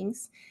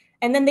findings.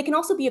 And then they can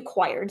also be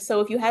acquired.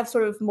 So if you have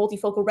sort of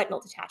multifocal retinal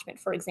detachment,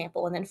 for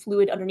example, and then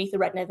fluid underneath the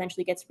retina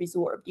eventually gets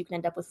resorbed, you can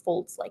end up with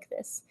folds like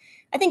this.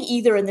 I think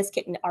either in this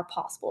kitten are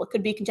possible. It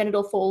could be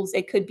congenital folds.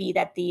 It could be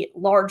that the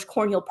large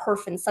corneal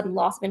perf and sudden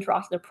loss of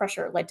intraocular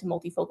pressure led to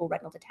multifocal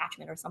retinal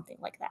detachment or something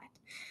like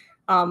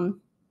that.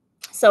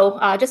 So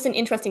just an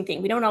interesting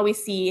thing. We don't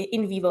always see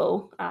in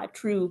vivo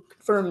true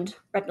confirmed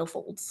retinal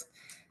folds.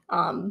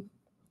 And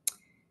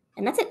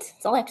that's it.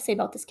 That's all I have to say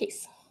about this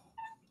case.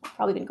 I've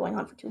probably been going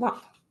on for too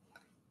long.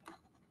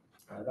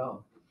 Not at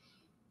all.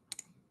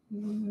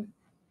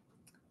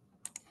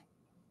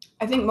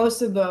 I think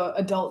most of the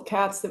adult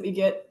cats that we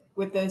get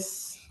with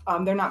this,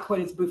 they're not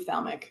quite as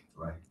ophthalmic.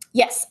 Right.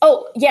 Yes.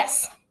 Oh,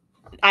 yes.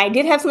 I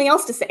did have something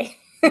else to say.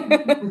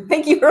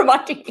 Thank you for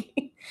reminding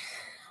me.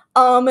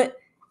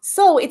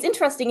 So it's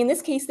interesting. In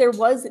this case, there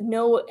was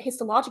no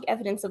histologic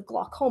evidence of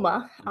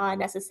glaucoma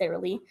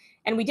necessarily.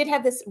 And we did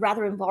have this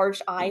rather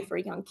enlarged eye for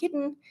a young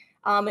kitten.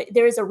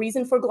 There is a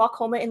reason for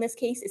glaucoma in this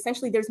case.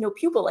 Essentially, there's no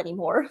pupil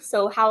anymore.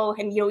 So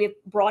we have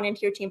broad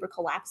anterior chamber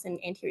collapse and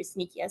anterior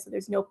synechia. So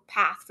there's no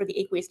path for the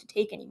aqueous to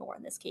take anymore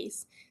in this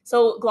case.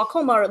 So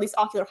glaucoma, or at least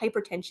ocular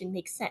hypertension,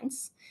 makes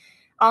sense.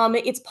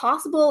 It's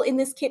possible in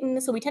this kitten,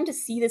 so we tend to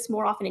see this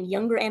more often in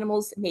younger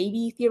animals,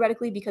 maybe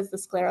theoretically because the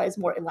sclera is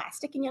more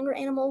elastic in younger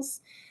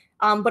animals.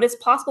 But it's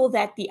possible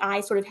that the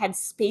eye sort of had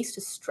space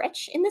to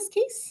stretch in this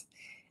case.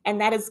 And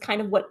that is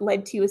kind of what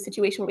led to a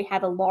situation where we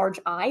have a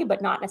large eye,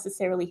 but not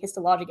necessarily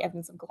histologic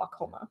evidence of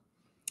glaucoma.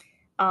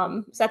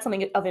 So that's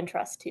something of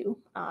interest too.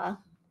 Yeah,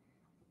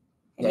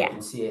 you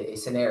can see a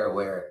scenario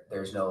where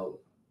there's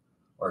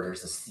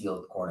a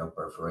sealed corneal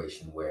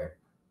perforation where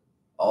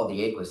all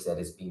the aqueous that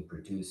is being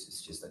produced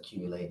is just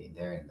accumulating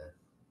there in the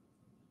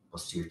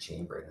posterior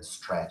chamber and it's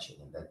stretching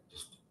and that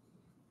just,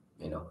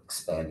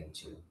 expanding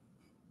to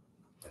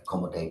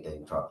accommodate the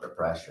intraocular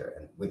pressure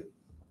and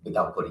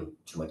without putting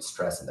too much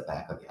stress in the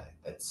back of the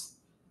eye.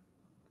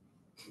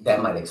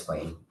 That might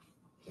explain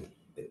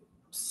the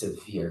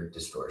severe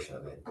distortion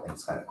of it, and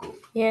it's kind of cool.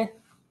 Yeah.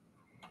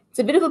 It's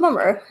a bit of a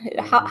bummer.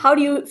 How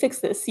do you fix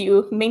this?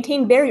 You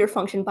maintain barrier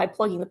function by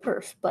plugging the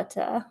perf, but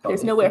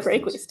there's nowhere for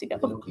aqueous to go.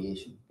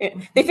 Enucleation. Yeah,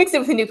 they fixed it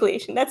with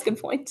enucleation. That's a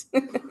good point.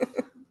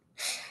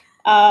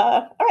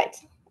 All right.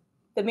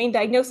 The main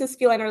diagnosis,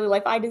 feline early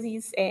life eye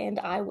disease, and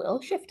I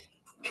will shift.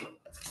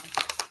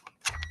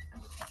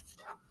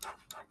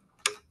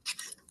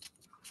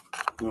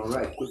 All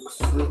right, quick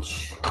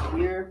switch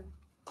here.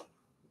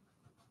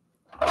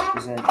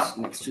 Present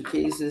next two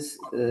cases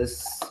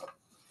is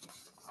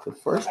the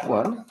first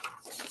one.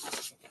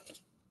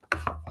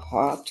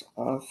 Hot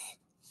off,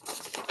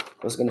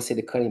 I was going to say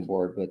the cutting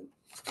board, but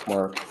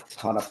more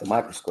hot off the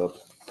microscope.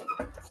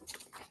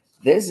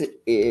 This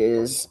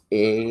is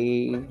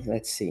a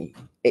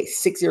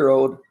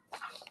 6-year-old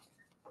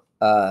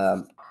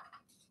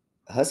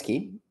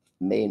husky,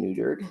 May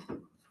neutered.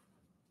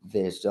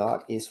 This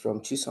dog is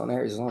from Tucson,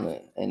 Arizona,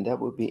 and that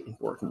would be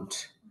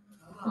important.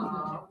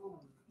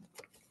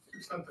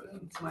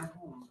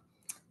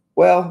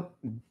 Well,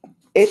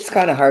 it's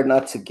kind of hard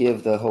not to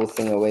give the whole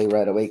thing away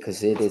right away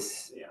because it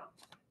is. Yeah.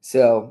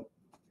 So,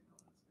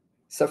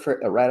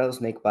 suffered a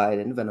rattlesnake bite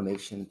and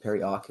envenomation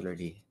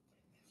periocularly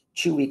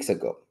 2 weeks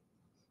ago.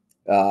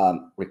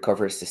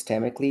 Recovered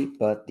systemically,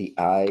 but the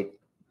eye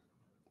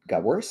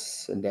got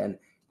worse and then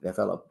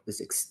developed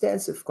this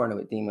extensive corneal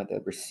edema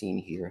that we're seeing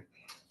here.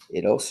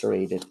 It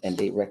ulcerated and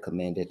they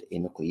recommended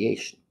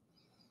enucleation.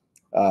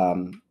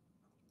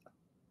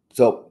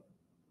 So,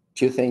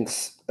 two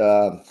things.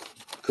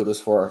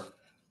 Kudos for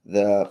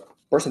the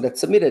person that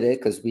submitted it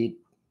because they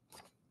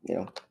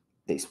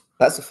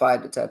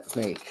specified the type of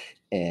snake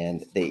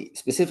and they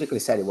specifically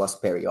said it was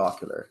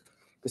periocular.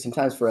 Because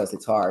sometimes for us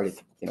it's hard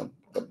if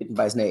got bitten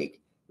by a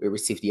snake, we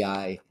receive the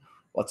eye.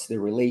 What's the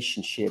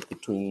relationship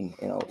between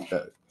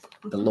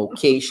the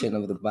location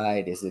of the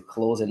bite? Is it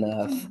close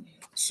enough?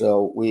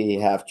 So we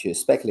have to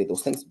speculate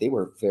those things. They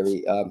were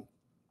very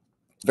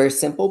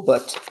simple,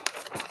 but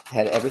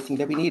had everything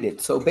that we needed.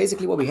 So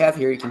basically what we have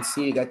here, you can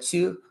see you got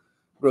two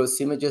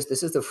gross images.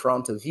 This is the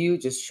frontal view,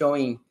 just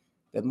showing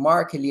the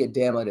markedly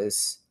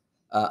edematous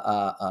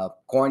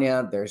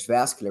cornea. There's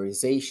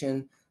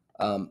vascularization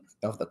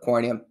of the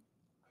cornea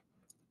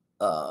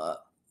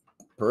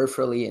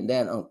peripherally, and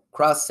then on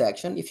cross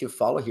section, if you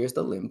follow, here's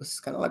the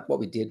limbus, kind of like what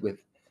we did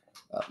with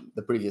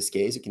the previous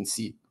case. You can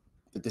see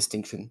the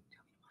distinction.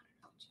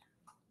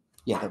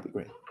 Yeah, that'd be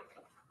great.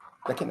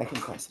 I can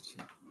cross it.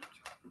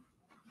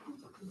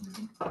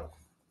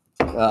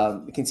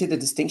 You can see the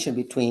distinction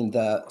between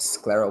the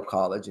scleral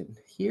collagen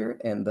here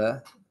and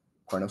the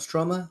corneal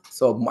stroma.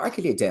 So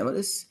markedly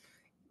edematous.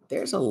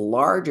 There's a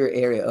larger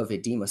area of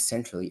edema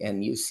centrally,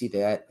 and you see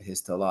that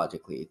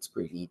histologically. It's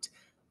pretty neat.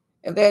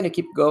 And then you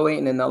keep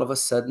going, and all of a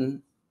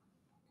sudden,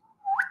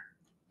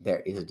 there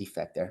is a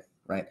defect there,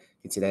 right?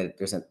 You can see that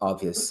there's an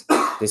obvious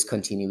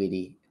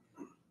discontinuity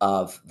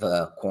of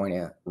the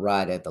cornea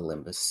right at the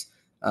limbus.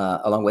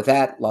 Along with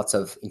that, lots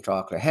of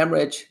intraocular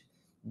hemorrhage,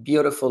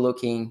 beautiful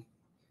looking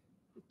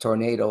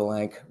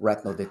tornado-like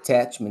retinal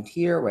detachment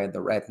here, where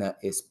the retina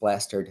is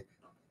plastered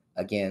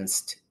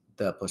against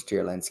the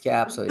posterior lens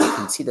cap, so you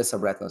can see the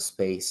subretinal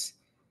space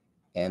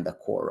and the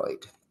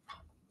choroid.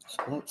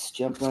 So let's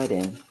jump right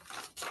in.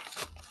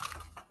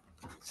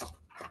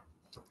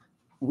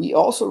 We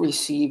also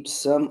received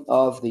some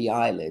of the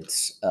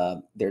eyelids.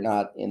 They're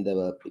not in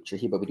the picture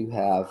here, but we do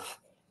have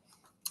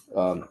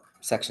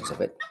sections of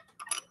it.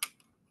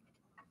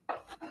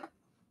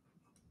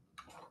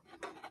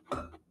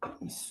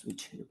 Let me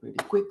switch here pretty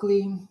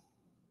quickly.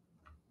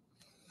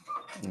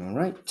 All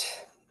right.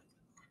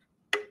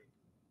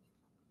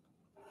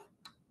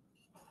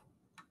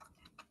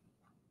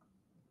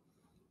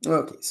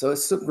 Okay, so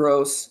it's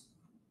subgross.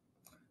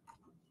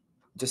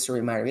 Just a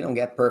reminder, we don't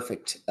get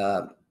perfect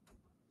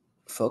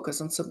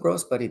focus on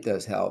subgross, but it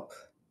does help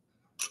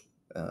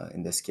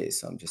in this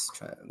case. So I'm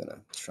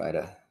gonna try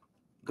to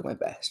do my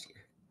best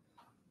here.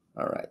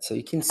 All right, so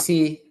you can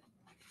see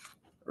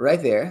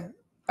right there,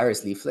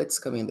 iris leaflets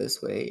coming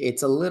this way.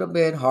 It's a little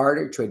bit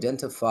harder to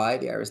identify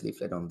the iris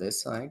leaflet on this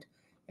side,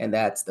 and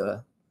that's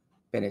the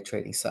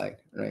penetrating side,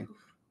 right?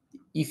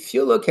 If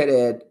you look at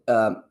it,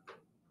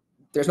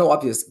 there's no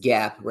obvious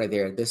gap right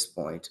there at this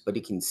point, but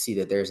you can see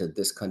that there's a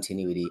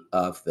discontinuity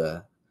of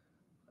the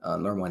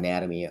normal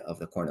anatomy of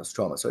the corneal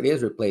stroma. So it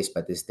is replaced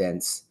by this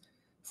dense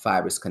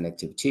fibrous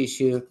connective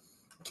tissue.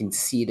 You can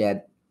see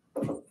that,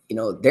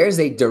 there's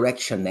a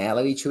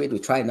directionality to it. We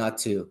try not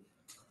to,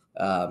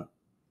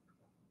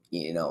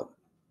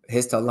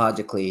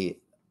 histologically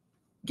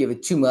give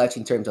it too much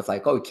in terms of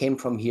like, oh, it came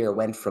from here,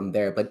 went from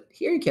there. But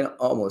here you can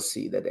almost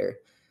see that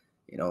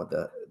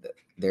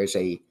there's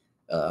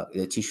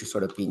the tissue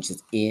sort of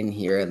pinches in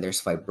here and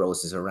there's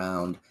fibrosis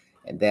around,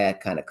 and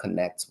that kind of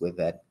connects with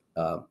that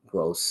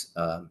gross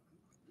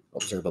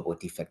observable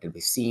defect that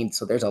we've seen.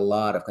 So there's a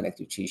lot of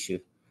connective tissue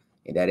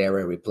in that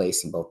area,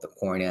 replacing both the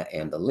cornea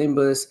and the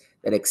limbus.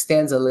 That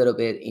extends a little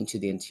bit into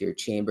the anterior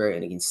chamber,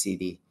 and you can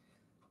see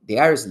the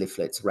iris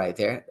leaflets right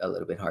there, a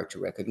little bit hard to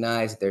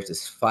recognize. There's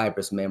this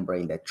fibrous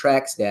membrane that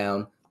tracks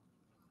down,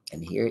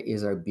 and here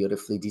is our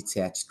beautifully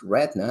detached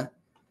retina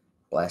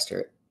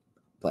plastered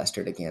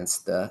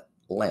against the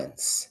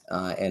lens.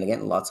 And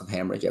again, lots of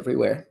hemorrhage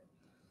everywhere.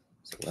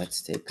 So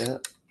let's take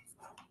a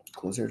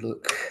closer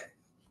look.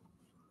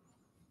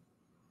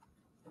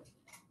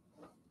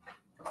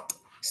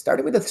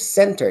 Starting with the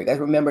center, you guys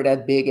remember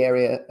that big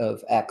area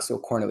of axial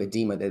corneal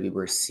edema that we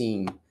were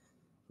seeing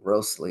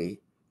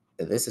grossly?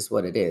 This is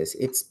what it is.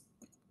 It's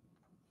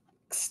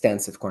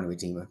extensive corneal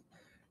edema,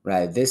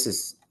 right? This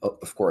is,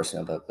 of course,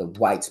 the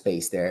white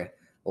space there.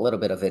 A little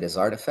bit of it is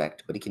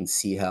artifact, but you can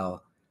see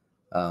how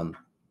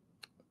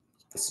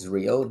this is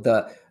real.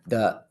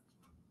 The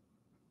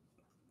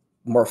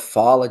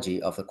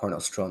morphology of the corneal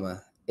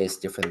stroma is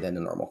different than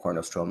the normal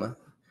corneal stroma,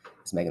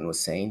 as Megan was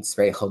saying. It's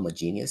very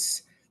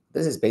homogeneous.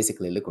 This is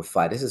basically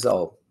liquefied. This is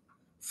all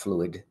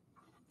fluid,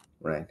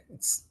 right?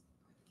 It's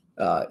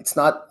It's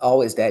not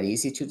always that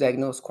easy to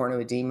diagnose corneal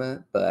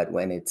edema, but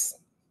when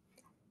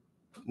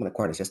the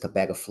cornea is just a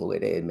bag of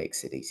fluid, it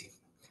makes it easy.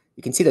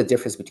 You can see the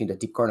difference between the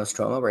deep corneal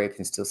stroma, where you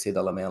can still see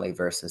the lamellae,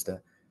 versus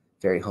the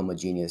very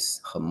homogeneous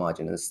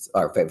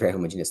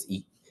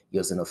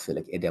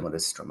eosinophilic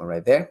edematous stroma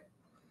right there.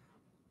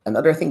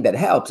 Another thing that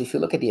helps, if you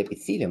look at the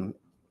epithelium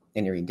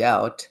and you're in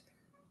doubt,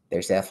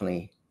 there's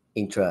definitely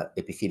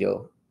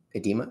intraepithelial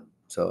edema.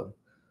 So,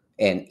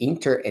 and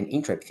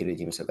intraepithelial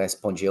edema, so that's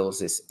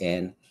spongiosis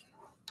and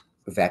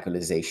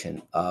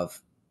vacuolization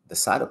of the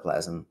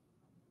cytoplasm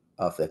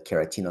of the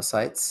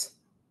keratinocytes.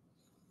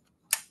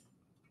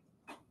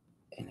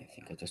 And I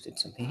think I just did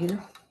something here.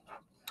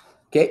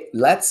 Okay,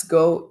 let's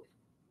go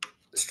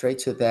straight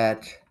to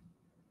that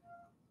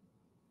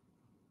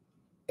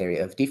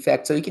area of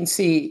defect. So you can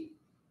see,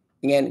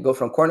 again, go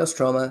from corneal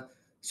stroma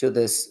to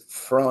this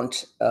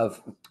front of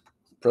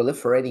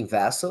proliferating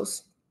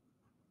vessels.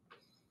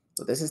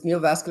 So this is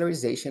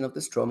neovascularization of the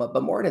stroma,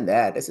 but more than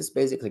that, this is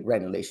basically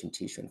granulation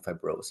tissue and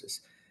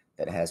fibrosis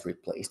that has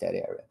replaced that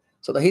area.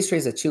 So the history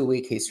is a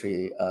 2-week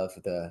history of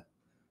the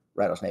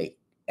rattlesnake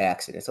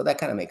accident. So that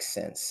kind of makes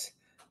sense.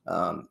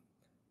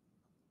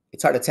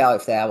 It's hard to tell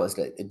if that was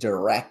the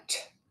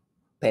direct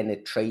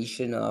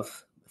penetration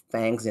of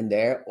fangs in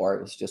there, or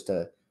it was just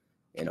the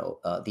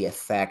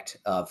effect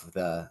of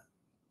the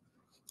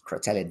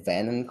crotellid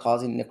venom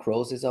causing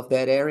necrosis of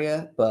that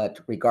area. But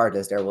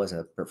regardless, there was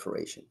a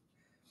perforation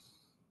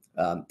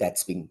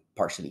that's been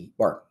partially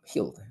or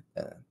healed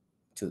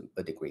to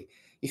a degree.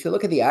 If you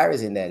look at the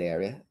iris in that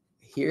area,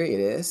 here it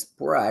is,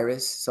 poor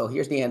iris. So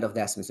here's the end of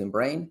Descemet's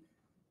membrane.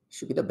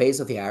 Should be the base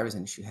of the iris,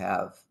 and should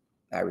have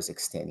iris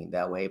extending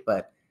that way.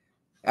 But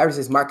iris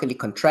is markedly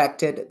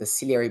contracted. The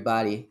ciliary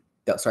body,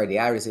 the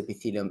iris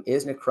epithelium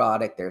is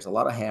necrotic. There's a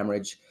lot of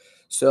hemorrhage.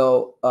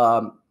 So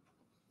I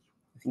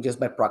think just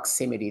by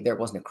proximity, there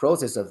was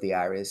necrosis of the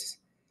iris.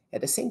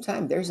 At the same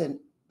time, there's a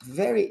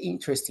very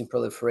interesting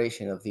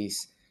proliferation of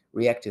these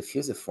reactive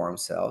fusiform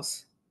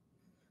cells.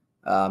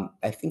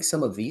 I think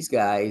some of these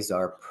guys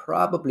are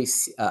probably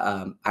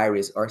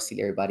iris or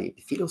ciliary body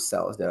epithelial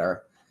cells that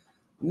are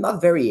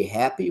not very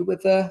happy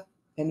with the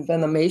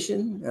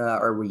envenomation,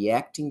 or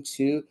reacting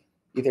to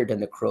either the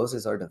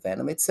necrosis or the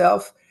venom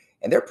itself.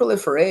 And they're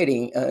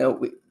proliferating.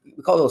 We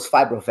call those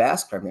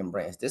fibrovascular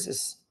membranes. This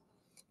is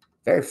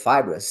very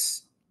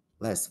fibrous,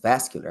 less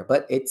vascular,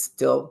 but it's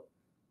still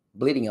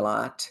bleeding a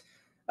lot.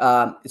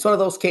 It's one of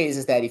those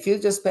cases that if you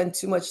just spend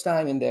too much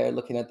time in there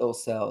looking at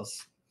those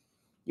cells,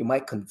 you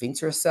might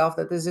convince yourself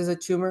that this is a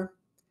tumor.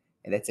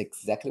 And that's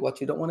exactly what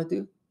you don't want to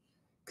do,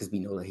 because we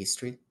know the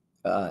history.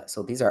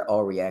 So these are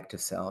all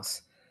reactive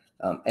cells.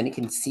 And you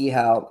can see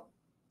how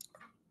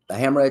the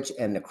hemorrhage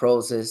and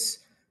necrosis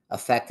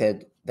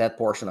affected that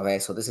portion of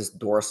it. So this is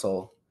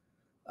dorsal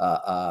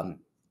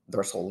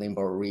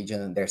limbo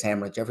region. There's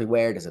hemorrhage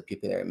everywhere. There's a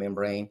pupillary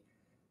membrane.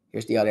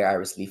 Here's the other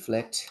iris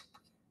leaflet.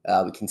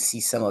 We can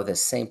see some of the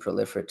same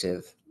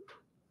proliferative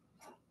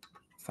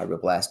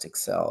fibroblastic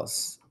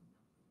cells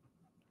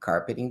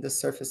carpeting the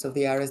surface of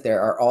the iris.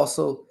 There are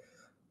also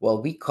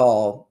what we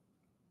call,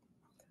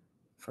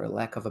 for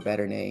lack of a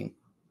better name,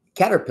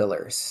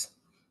 caterpillars,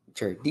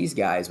 which are these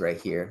guys right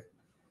here.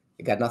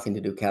 They got nothing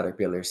to do with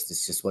caterpillars.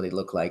 It's just what they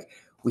look like.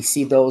 We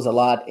see those a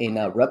lot in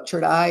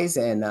ruptured eyes.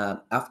 And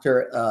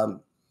after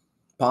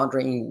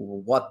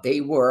pondering what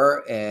they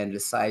were and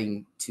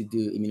deciding to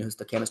do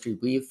immunohistochemistry,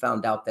 we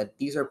found out that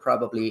these are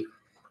probably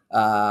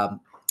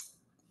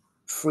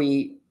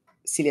free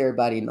ciliary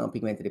body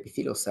non-pigmented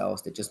epithelial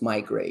cells that just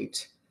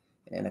migrate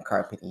and are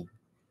carpeting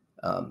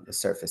the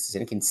surfaces.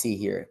 And you can see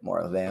here more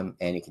of them,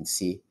 and you can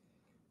see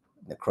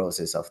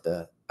necrosis of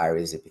the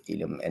iris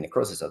epithelium and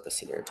necrosis of the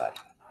ciliary body.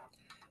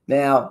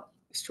 Now,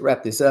 just to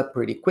wrap this up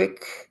pretty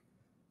quick,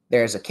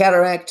 there's a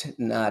cataract,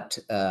 not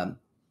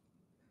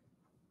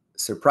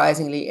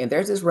surprisingly, and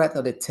there's this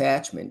retinal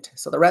detachment.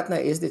 So the retina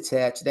is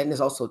detached, then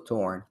it's also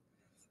torn.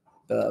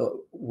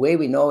 The way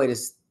we know it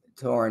is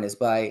torn is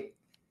by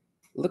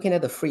looking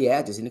at the free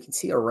edges, and you can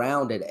see a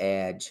rounded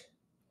edge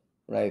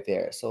right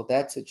there. So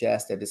that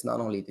suggests that it's not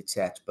only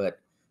detached, but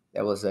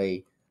there was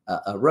a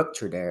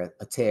rupture there,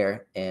 a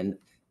tear, and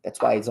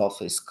that's why it's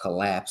also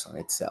collapsed on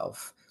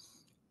itself.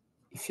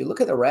 If you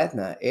look at the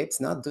retina, it's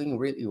not doing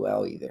really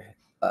well either.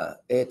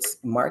 It's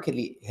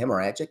markedly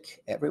hemorrhagic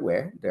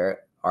everywhere.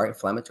 There are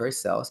inflammatory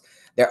cells.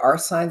 There are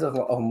signs of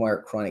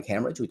more chronic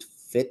hemorrhage, which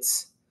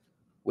fits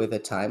with the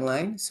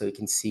timeline. So you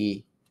can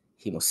see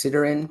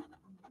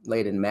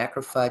hemosiderin-laden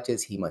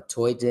macrophages,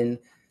 hematoidin.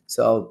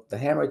 So the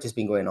hemorrhage has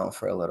been going on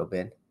for a little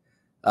bit.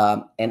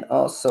 And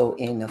also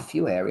in a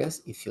few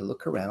areas, if you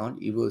look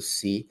around, you will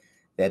see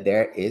that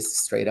there is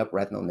straight up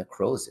retinal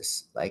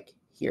necrosis, like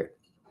here,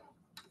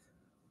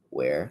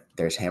 where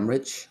there's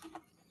hemorrhage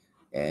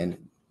and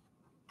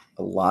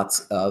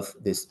lots of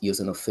this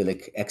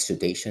eosinophilic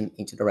exudation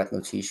into the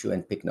retinal tissue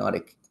and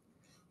pycnotic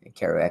and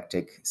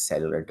keratotic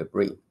cellular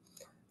debris.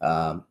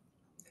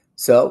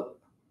 So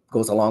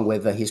goes along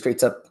with the history.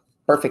 It's a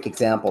perfect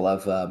example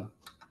of a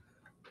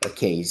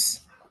case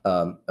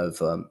of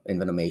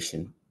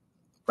envenomation,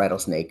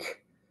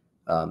 rattlesnake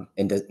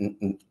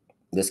In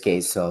this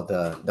case, so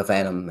the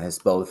venom has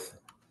both,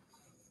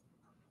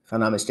 if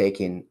I'm not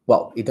mistaken,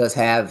 well, it does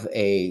have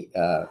a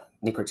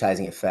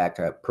necrotizing effect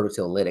or a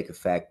proteolytic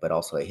effect, but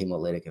also a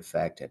hemolytic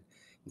effect. It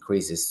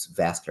increases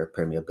vascular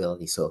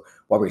permeability. So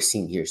what we're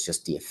seeing here is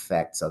just the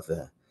effects of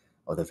the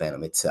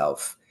venom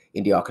itself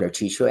in the ocular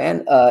tissue,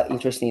 and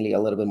interestingly, a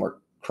little bit more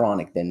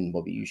chronic than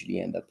what we usually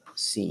end up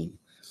seeing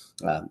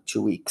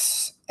 2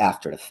 weeks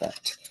after the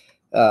fact.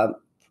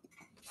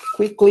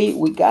 Quickly,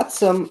 we got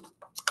some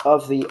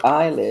of the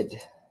eyelid,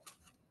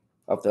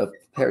 of the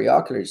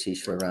periocular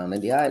tissue around,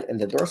 and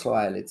the dorsal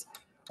eyelids.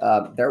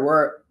 There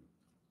were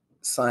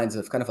signs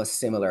of kind of a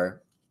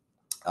similar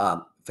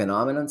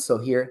phenomenon. So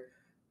here,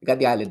 we got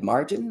the eyelid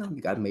margin.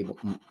 We got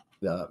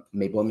the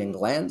meibomian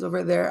glands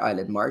over there,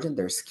 eyelid margin.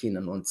 There's skin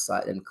on one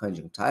side and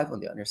conjunctiva on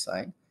the other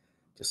side,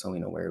 just so we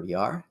know where we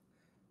are.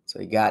 So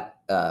you got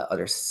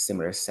other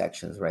similar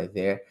sections right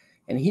there.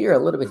 And here, a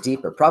little bit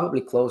deeper,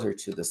 probably closer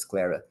to the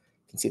sclera,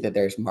 you can see that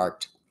there's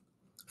marked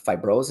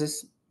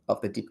fibrosis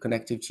of the deep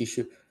connective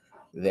tissue.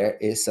 There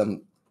is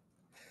some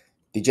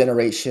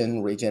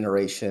degeneration,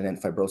 regeneration,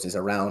 and fibrosis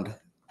around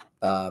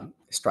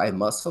striated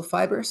muscle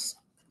fibers.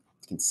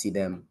 You can see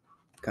them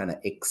kind of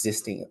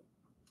existing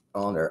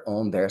on their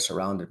own there,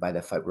 surrounded by the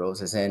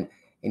fibrosis. And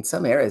in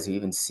some areas, you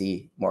even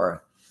see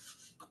more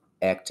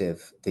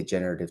active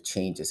degenerative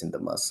changes in the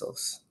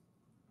muscles.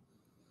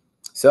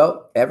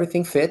 So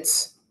everything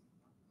fits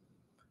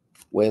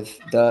with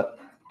the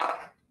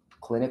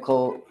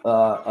clinical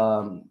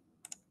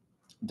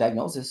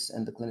diagnosis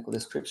and the clinical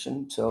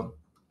description. So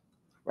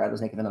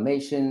rattlesnake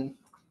envenomation,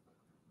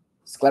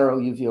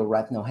 sclerouveal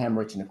retinal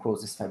hemorrhage,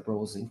 necrosis,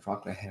 fibrosis,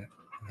 intraocular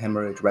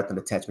hemorrhage,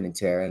 retinal detachment and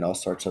tear, and all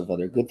sorts of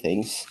other good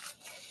things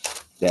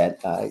that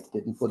I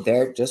didn't put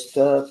there just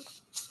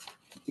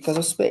because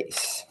of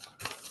space.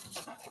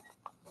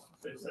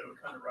 They say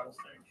what kind of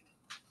rattlesnake?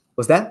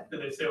 Was that?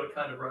 Did they say what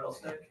kind of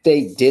rattlesnake?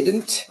 They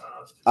didn't.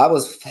 I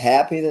was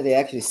happy that they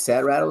actually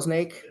said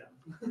rattlesnake,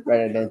 Yeah.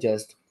 rather than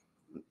just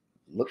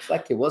looks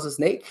like it was a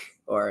snake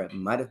or it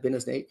might have been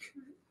a snake,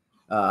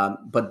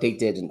 but they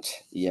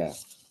didn't. Yeah.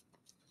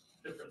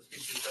 Different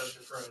species have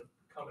different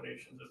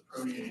combinations of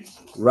protease.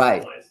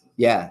 Right.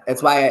 Yeah,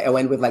 that's why I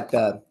went with like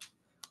the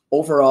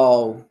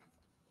overall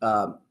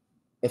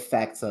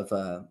effects of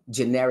a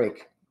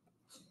generic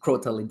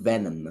crotolid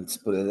venom. Let's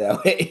put it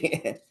that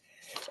way.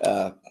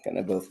 Kind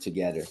of both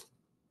together.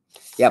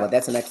 Yeah, but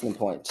that's an excellent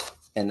point.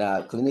 And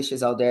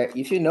clinicians out there,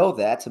 if you know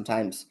that,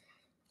 sometimes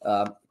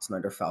it's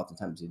not their fault.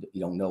 Sometimes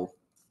you don't know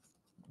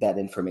that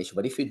information.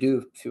 But if you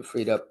do, feel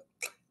free to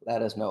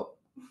let us know.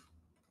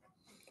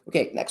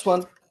 Okay, next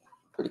one.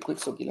 Pretty quick,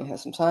 so Gillian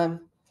has some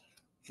time.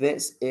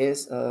 This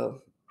is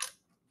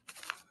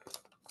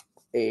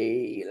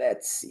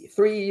let's see,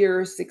 3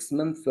 year,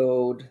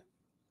 6-month-old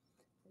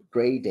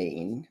Gray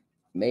Dane,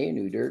 May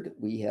neutered.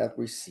 We have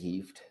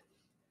received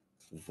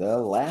the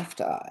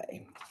left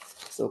eye.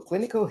 So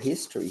clinical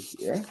history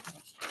here,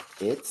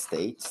 it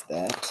states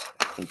that,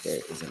 I think there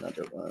is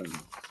another one.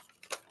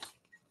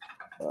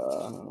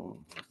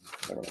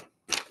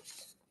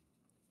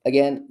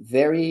 Again,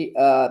 very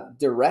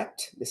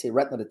direct. They say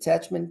retinal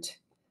detachment.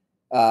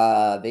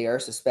 They are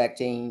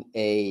suspecting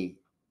a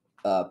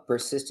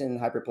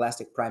persistent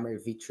hyperplastic primary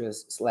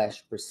vitreous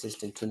 /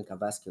 persistent tunica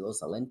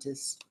vasculosa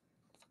lentis.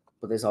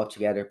 Put this all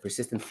together,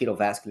 persistent fetal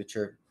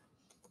vasculature,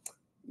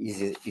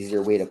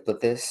 easier way to put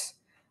this.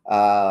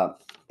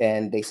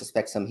 And they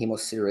suspect some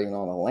hemosiderin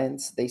on the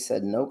lens. They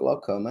said no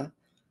glaucoma.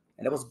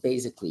 And that was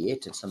basically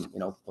it. And some,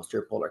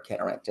 posterior polar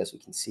cataract, as we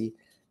can see.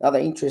 Now, the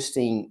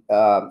interesting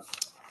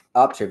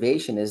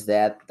observation is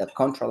that the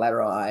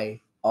contralateral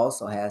eye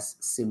also has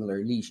similar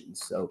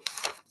lesions. So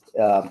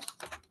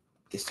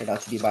this turned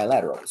out to be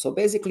bilateral. So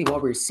basically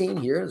what we're seeing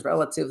here is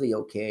relatively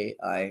okay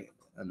eye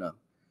on the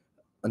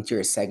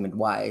anterior segment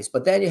wise.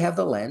 But then you have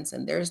the lens,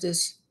 and there's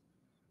this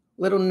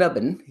little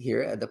nubbin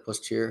here at the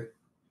posterior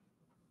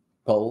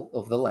pole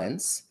of the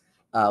lens.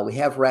 We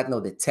have retinal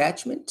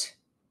detachment.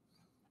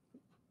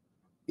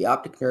 The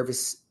optic nerve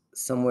is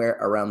somewhere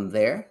around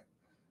there,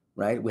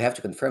 right? We have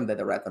to confirm that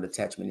the retinal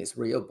detachment is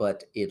real,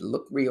 but it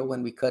looked real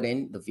when we cut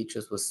in. The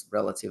vitreous was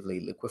relatively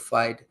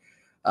liquefied.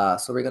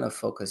 So we're going to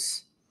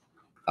focus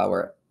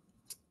our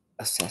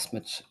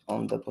assessment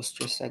on the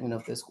posterior segment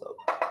of this globe.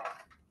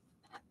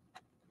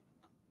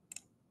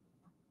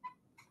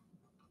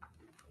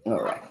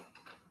 All right.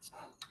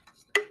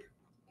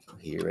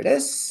 Here it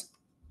is.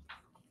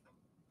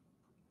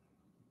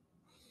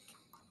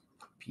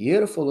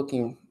 Beautiful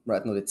looking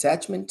retinal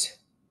detachment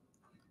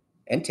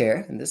and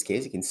tear. In this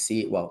case, you can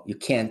see, well, you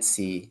can't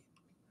see,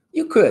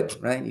 you could,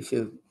 right? If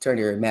you turn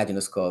your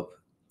imaginoscope,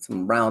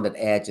 some rounded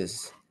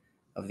edges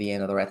of the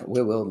end of the retina.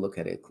 We will look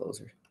at it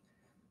closer.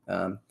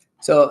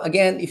 So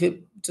again, if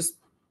you just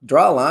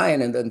draw a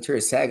line in the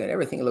anterior segment,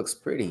 everything looks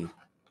pretty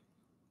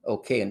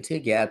okay until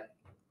you get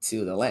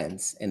to the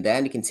lens. And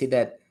then you can see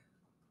that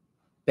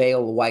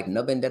pale white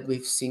nubbin that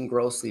we've seen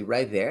grossly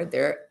right there.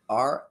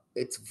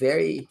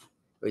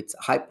 It's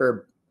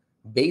hyper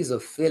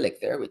basophilic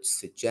there, which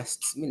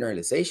suggests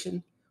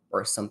mineralization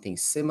or something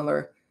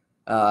similar.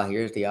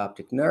 Here's the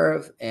optic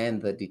nerve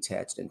and the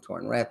detached and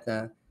torn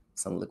retina.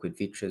 Some liquid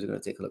vitreous. We're going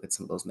to take a look at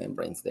some of those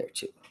membranes there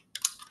too.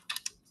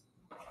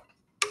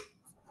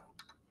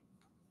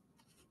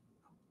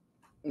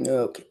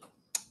 Okay,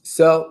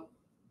 so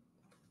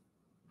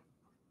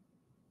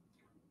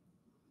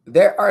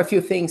there are a few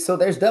things. So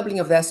there's doubling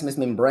of the SMS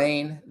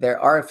membrane. There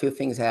are a few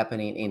things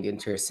happening in the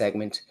anterior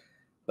segment,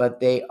 but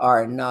they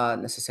are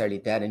not necessarily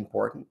that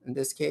important in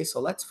this case.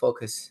 So let's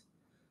focus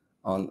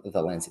on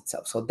the lens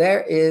itself. So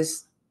there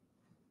is,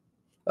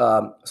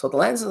 so the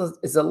lens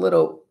is a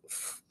little,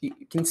 you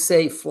can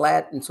say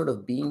flat and sort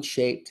of bean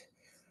shaped.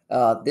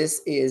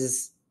 This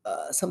is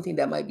something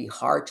that might be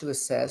hard to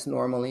assess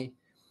normally.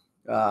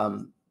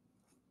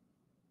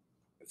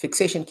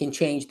 Fixation can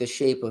change the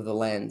shape of the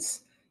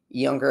lens.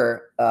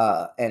 Younger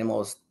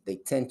animals, they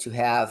tend to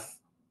have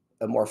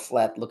a more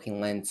flat looking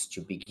lens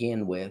to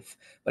begin with.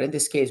 But in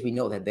this case, we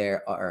know that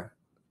there are,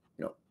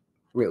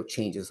 real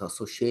changes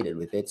associated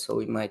with it. So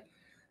we might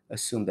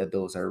assume that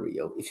those are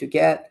real. If you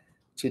get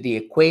to the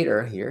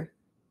equator here,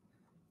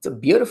 it's a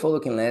beautiful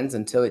looking lens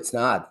until it's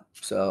not.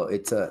 So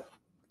it's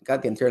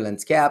got the anterior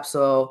lens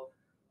capsule,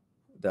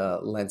 the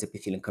lens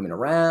epithelium coming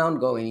around,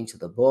 going into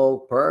the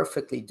bulb,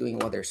 perfectly doing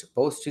what they're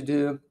supposed to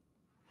do.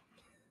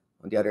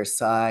 On the other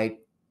side,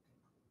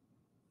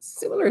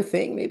 similar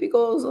thing, maybe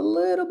goes a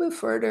little bit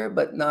further,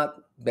 but not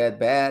that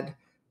bad.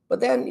 But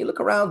then you look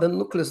around, the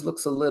nucleus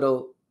looks a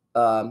little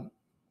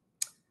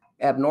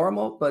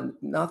abnormal, but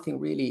nothing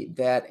really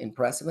that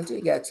impressive until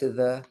you get to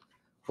the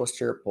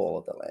posterior pole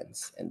of the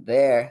lens. And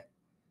there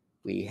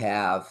we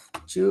have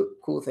two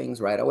cool things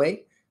right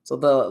away. So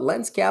the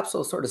lens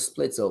capsule sort of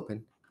splits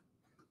open.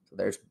 So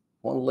there's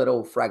one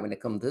little fragment that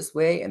comes this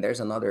way, and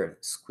there's another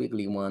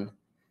squiggly one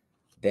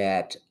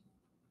that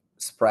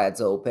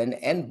spreads open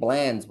and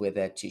blends with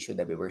that tissue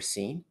that we were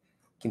seeing.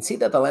 You can see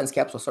that the lens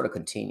capsule sort of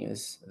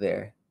continues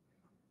there.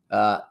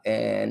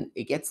 And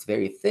it gets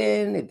very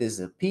thin, it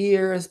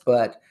disappears,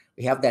 but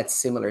we have that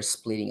similar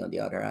splitting on the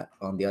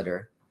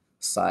other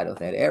side of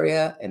that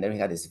area. And then we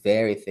have this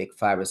very thick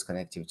fibrous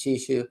connective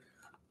tissue,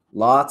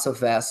 lots of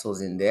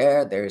vessels in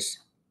there. There's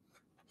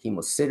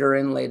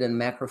hemosiderin-laden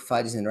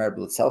macrophages in red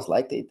blood cells,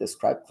 like they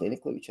described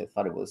clinically, which I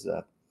thought it was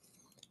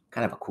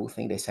kind of a cool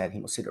thing. They said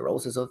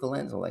hemosiderosis of the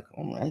lens. I'm like,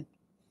 all right,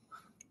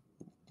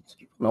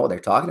 people know what they're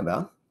talking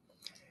about.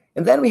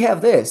 And then we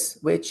have this,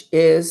 which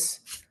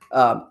is,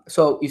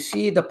 so you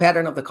see the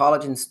pattern of the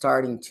collagen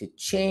starting to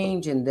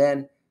change, and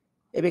then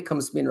it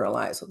becomes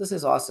mineralized. So this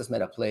is osseous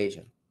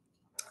metaplasia.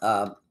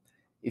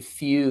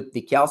 If you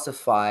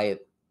decalcify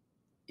it,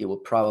 you will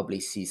probably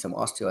see some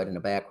osteoid in the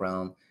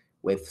background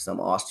with some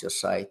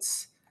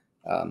osteocytes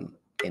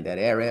in that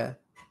area.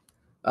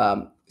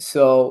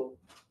 So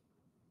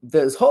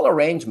this whole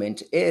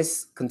arrangement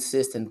is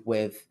consistent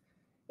with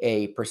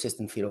a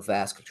persistent fetal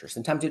vasculature.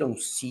 Sometimes you don't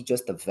see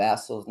just the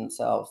vessels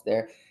themselves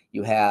there.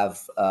 You have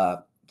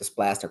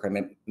dysplastic or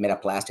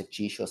metaplastic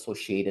tissue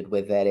associated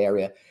with that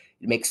area.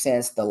 It makes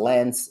sense. The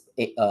lens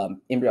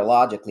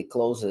embryologically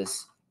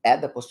closes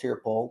at the posterior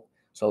pole.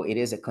 So it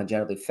is a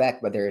congenital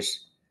effect, but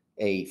there's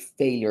a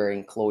failure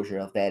in closure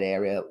of that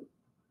area.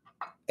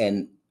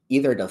 And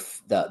either the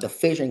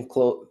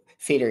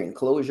failure in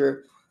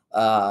closure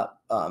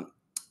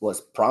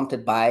was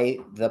prompted by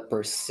the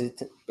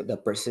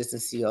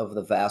persistency of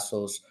the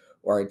vessels,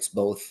 or it's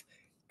both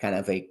kind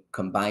of a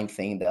combined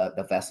thing.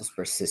 The vessels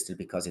persisted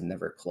because it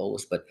never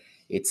closed, but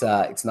it's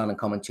not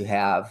uncommon to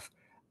have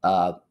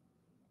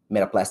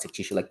metaplastic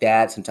tissue like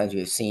that. Sometimes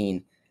we've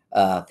seen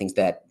things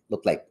that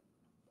look like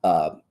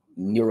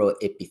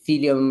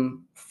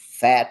neuroepithelium,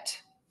 fat,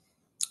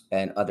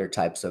 and other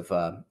types of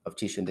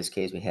tissue. In this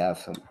case, we have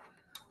some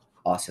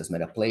osseous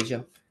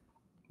metaplasia.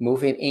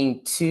 Moving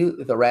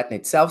into the retina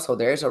itself, so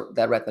there's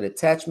that retinal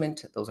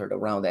detachment. Those are the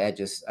round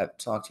edges I've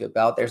talked to you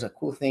about. There's a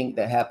cool thing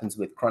that happens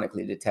with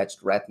chronically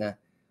detached retina.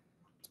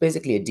 It's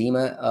basically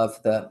edema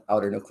of the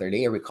outer nuclear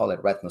layer. We call it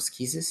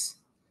retinoschisis.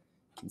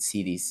 You can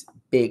see these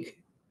big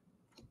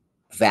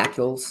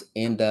vacuoles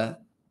in the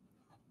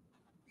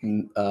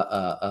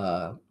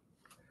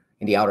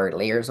outer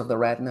layers of the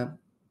retina.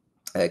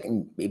 It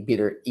can be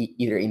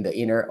either in the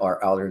inner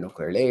or outer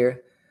nuclear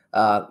layer.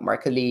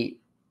 Markedly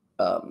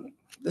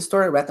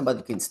distorted retina, but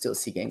you can still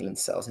see ganglion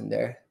cells in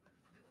there.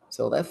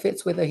 So that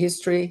fits with the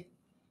history,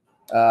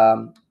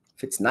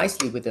 fits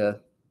nicely with the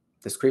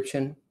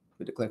description,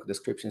 with the clinical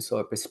description. So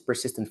a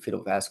persistent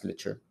fetal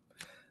vasculature.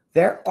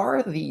 There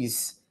are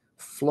these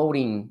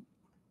floating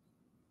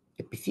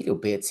epithelial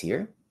bits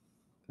here.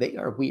 They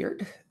are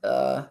weird.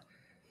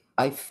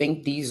 I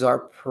think these are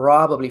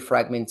probably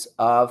fragments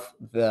of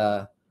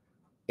the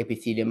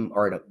epithelium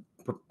or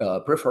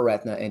the peripheral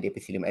retina and the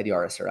epithelium at the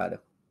iris serrata.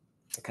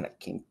 They kind of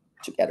came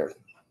together.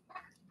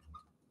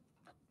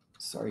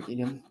 Sorry,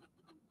 Gideon.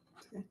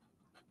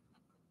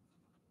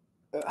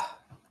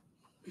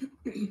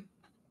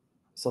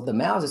 So the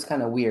mouse is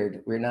kind of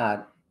weird. We're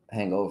not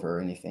hangover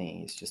or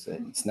anything. It's just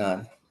that it's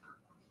not,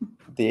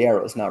 the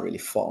arrow is not really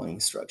following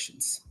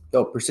instructions.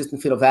 So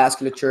persistent fetal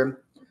vasculature,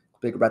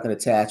 big retinal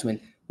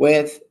attachment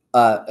with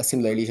a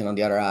similar lesion on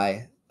the other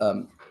eye.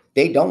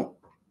 They don't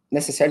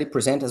necessarily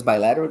present as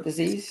bilateral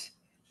disease,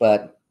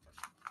 but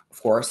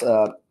of course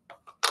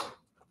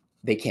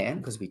they can,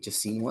 because we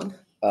just seen one.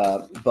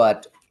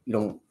 But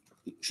you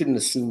shouldn't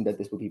assume that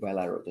this would be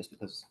bilateral just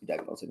because you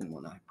diagnose it in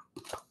one eye.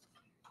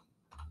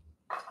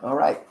 All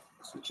right,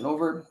 switching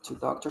over to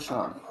Dr.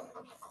 Sean.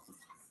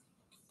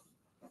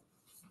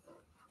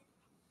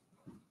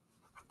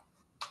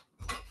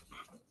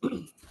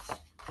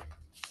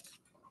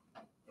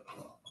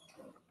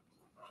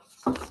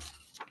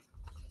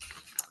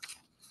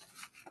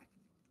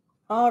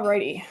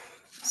 Alrighty,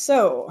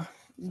 so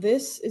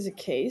this is a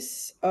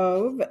case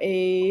of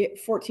a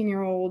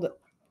 14-year-old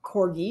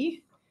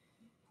corgi.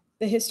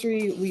 The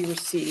history we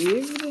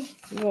received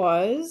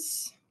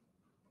was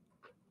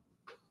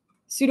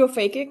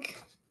pseudophakic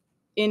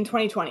in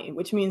 2020,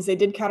 which means they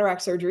did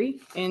cataract surgery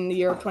in the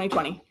year of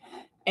 2020.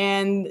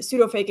 And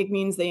pseudophakic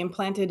means they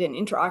implanted an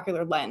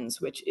intraocular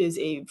lens, which is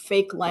a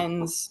fake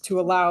lens to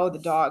allow the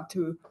dog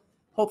to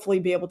hopefully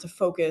be able to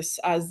focus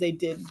as they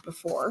did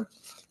before.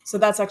 So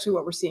that's actually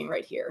what we're seeing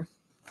right here.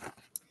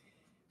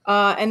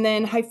 And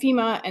then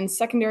hyphema and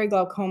secondary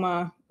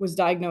glaucoma was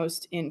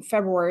diagnosed in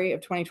February of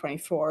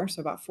 2024,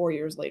 so about 4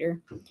 years later.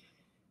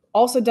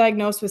 Also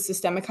diagnosed with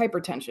systemic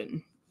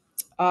hypertension.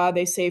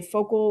 They say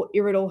focal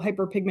iridoid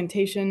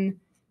hyperpigmentation,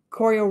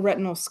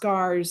 chorioretinal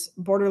scars,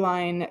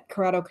 borderline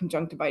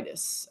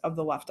keratoconjunctivitis of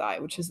the left eye,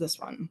 which is this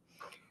one.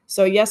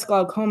 So yes,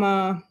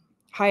 glaucoma,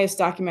 highest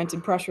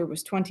documented pressure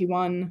was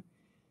 21.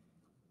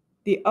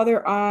 The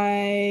other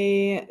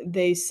eye,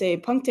 they say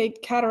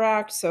punctate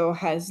cataract, so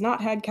has not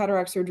had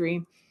cataract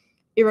surgery,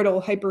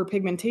 iridoid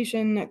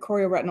hyperpigmentation,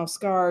 chorioretinal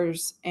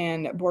scars,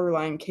 and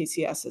borderline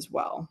KCS as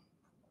well.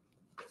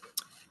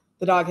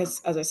 The dog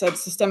has, as I said,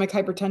 systemic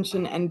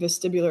hypertension and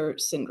vestibular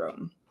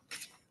syndrome.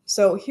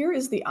 So here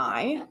is the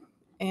eye,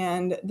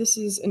 and this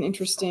is an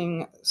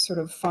interesting sort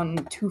of fun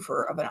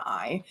twofer of an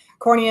eye.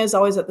 Cornea is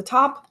always at the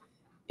top.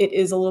 It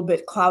is a little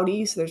bit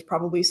cloudy, so there's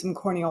probably some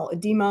corneal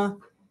edema.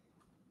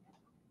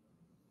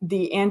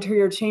 The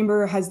anterior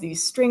chamber has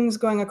these strings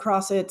going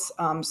across it,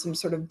 some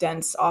sort of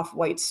dense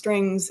off-white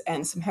strings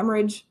and some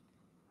hemorrhage.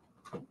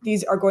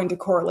 These are going to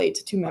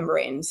correlate to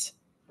membranes.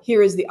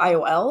 Here is the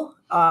IOL,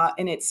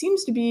 and it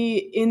seems to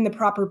be in the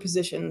proper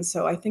position,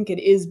 so I think it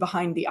is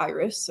behind the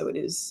iris, so it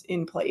is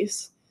in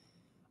place.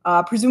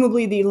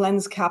 Presumably the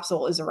lens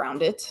capsule is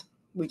around it.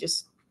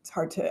 It's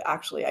hard to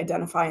actually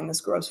identify in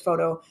this gross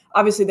photo.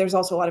 Obviously, there's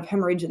also a lot of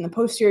hemorrhage in the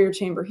posterior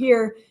chamber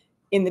here,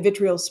 in the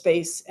vitreal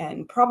space,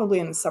 and probably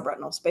in the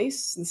subretinal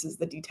space. This is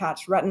the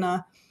detached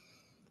retina.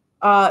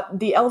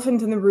 The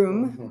elephant in the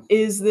room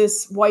is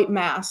this white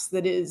mass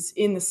that is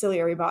in the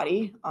ciliary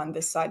body on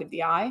this side of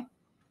the eye.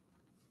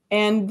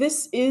 And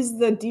this is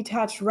the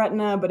detached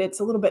retina, but it's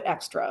a little bit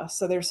extra.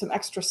 So there's some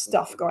extra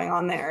stuff going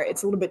on there.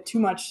 It's a little bit too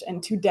much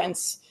and too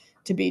dense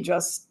to be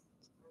just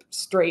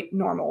straight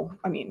normal,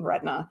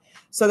 retina.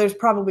 So there's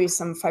probably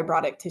some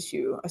fibrotic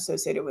tissue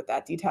associated with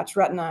that detached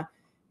retina.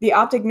 The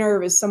optic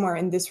nerve is somewhere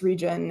in this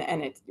region,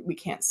 and we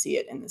can't see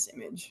it in this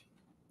image.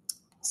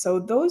 So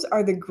those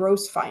are the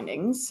gross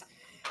findings.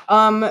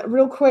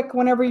 Real quick,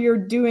 whenever you're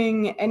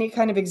doing any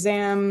kind of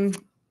exam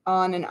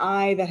on an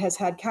eye that has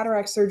had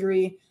cataract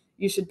surgery,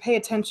 you should pay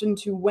attention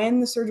to when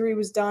the surgery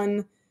was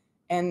done,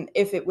 and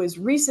if it was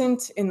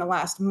recent in the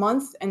last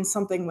month and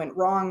something went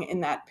wrong in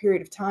that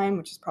period of time,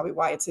 which is probably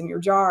why it's in your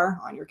jar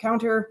on your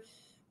counter,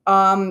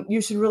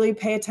 you should really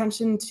pay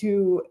attention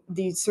to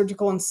the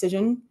surgical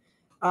incision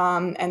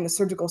and the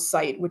surgical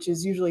site, which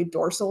is usually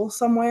dorsal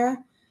somewhere,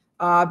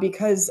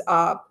 because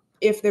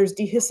if there's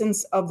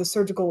dehiscence of the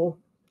surgical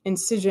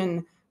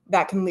incision,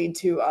 that can lead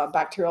to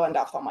bacterial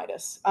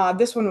endophthalmitis.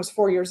 This one was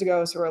 4 years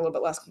ago, so we're a little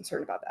bit less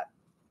concerned about that.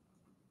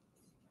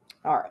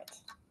 All right.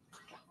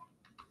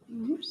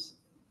 Oops.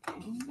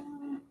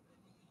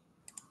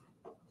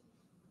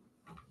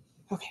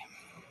 Okay.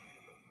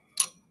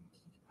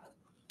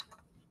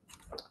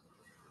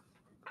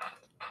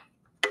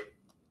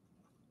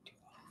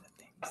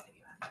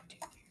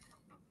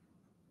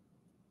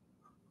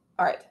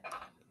 All right.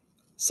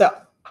 So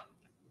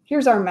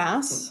here's our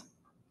mass.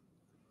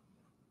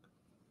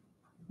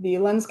 The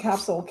lens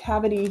capsule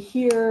cavity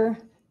here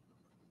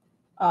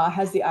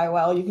has the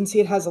IOL. You can see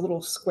it has a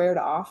little squared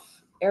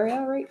off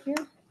area right here.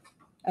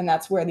 And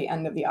that's where the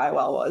end of the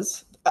IOL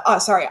was.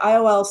 Sorry,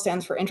 IOL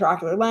stands for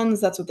intraocular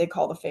lens. That's what they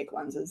call the fake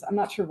lenses. I'm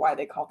not sure why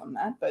they call them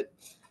that, but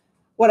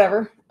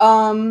whatever.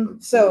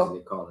 So they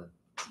call it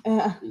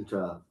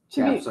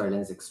intracapsular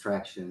lens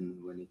extraction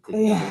when you take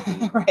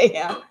yeah, right,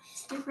 yeah.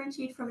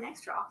 Differentiate from an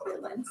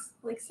extraocular lens,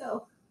 like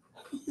so.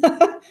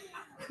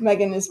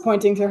 Megan is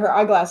pointing to her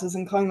eyeglasses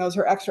and calling those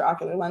her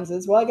extraocular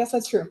lenses. Well, I guess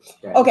that's true.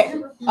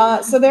 Okay,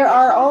 so there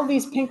are all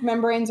these pink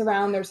membranes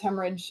around. There's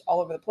hemorrhage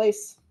all over the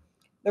place.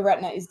 The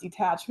retina is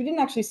detached. We didn't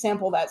actually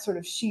sample that sort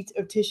of sheet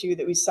of tissue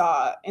that we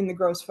saw in the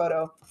gross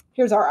photo.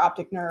 Here's our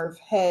optic nerve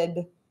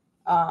head,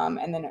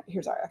 and then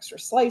here's our extra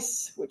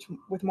slice,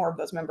 with more of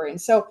those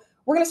membranes. So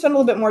we're going to spend a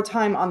little bit more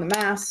time on the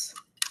mass,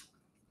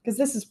 because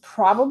this is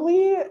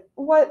probably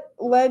what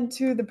led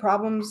to the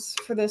problems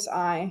for this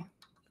eye.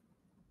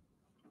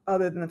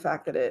 other than the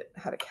fact that it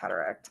had a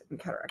cataract and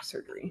cataract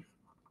surgery.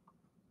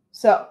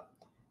 So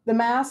the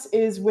mass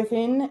is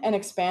within and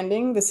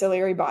expanding the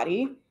ciliary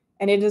body,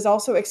 and it is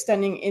also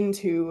extending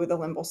into the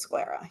limbal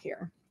sclera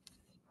here.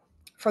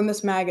 From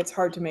this mag, it's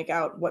hard to make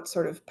out what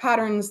sort of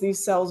patterns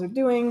these cells are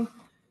doing.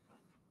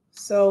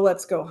 So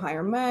let's go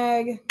higher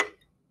mag.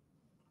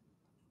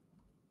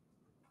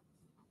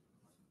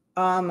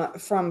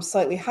 From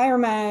slightly higher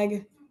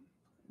mag,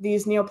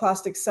 these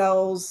neoplastic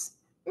cells,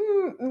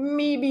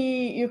 maybe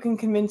you can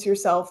convince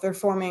yourself they're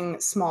forming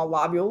small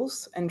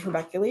lobules and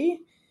trabeculae.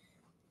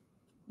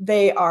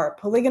 They are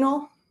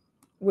polygonal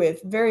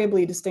with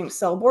variably distinct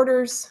cell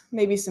borders,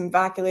 maybe some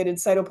vacuolated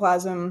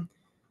cytoplasm,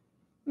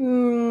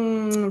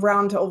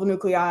 round to oval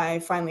nuclei,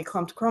 finely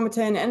clumped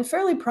chromatin, and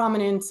fairly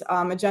prominent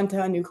magenta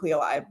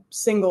nucleoli,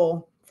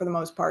 single for the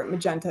most part,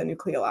 magenta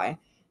nucleoli.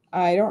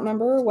 I don't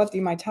remember what the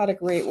mitotic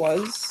rate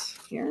was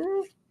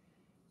here.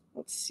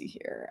 Let's see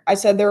here. I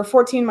said there were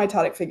 14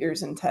 mitotic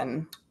figures in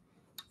 10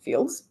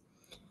 fields,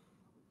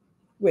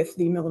 with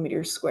the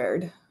millimeters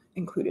squared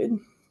included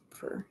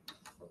for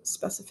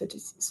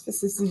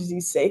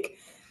specificity's sake.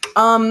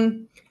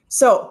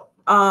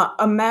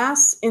 A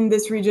mass in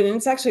this region, and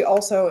it's actually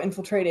also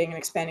infiltrating and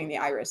expanding the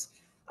iris.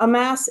 A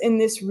mass in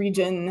this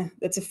region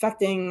that's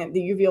affecting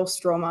the uveal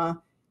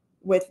stroma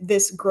with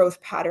this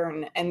growth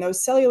pattern and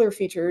those cellular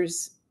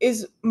features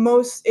is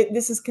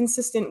this is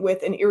consistent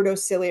with an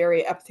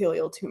iridociliary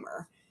epithelial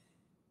tumor.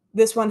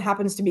 This one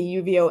happens to be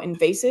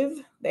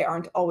uveo-invasive. They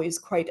aren't always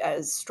quite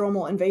as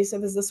stromal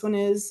invasive as this one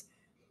is.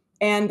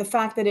 And the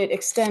fact that it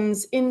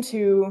extends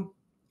into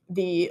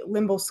the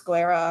limbal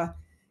sclera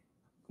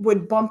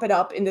would bump it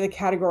up into the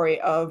category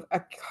of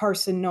a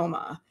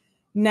carcinoma.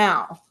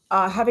 Now,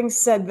 having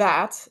said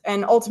that,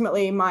 and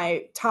ultimately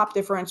my top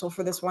differential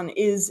for this one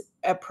is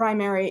a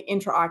primary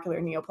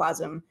intraocular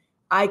neoplasm,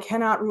 I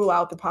cannot rule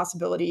out the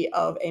possibility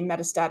of a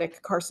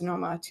metastatic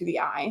carcinoma to the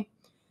eye.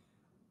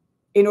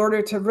 In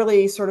order to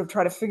really sort of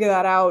try to figure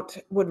that out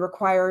would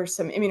require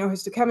some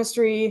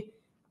immunohistochemistry.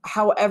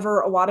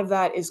 However, a lot of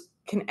that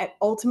can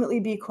ultimately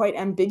be quite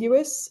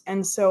ambiguous.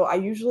 And so I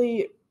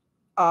usually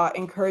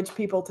encourage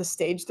people to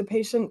stage the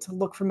patient to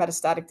look for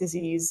metastatic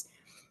disease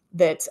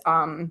that,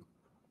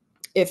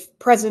 if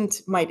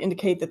present, might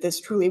indicate that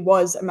this truly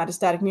was a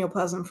metastatic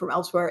neoplasm from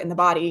elsewhere in the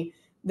body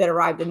that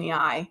arrived in the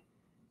eye,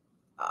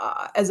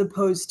 as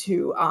opposed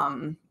to,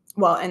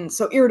 and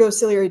so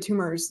iridociliary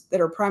tumors that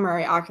are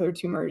primary ocular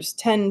tumors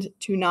tend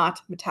to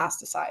not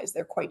metastasize.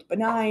 They're quite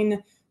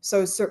benign,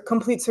 so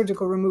complete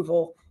surgical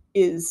removal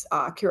is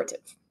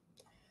curative.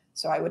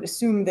 So I would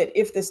assume that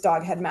if this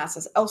dog had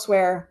masses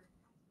elsewhere,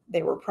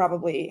 they were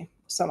probably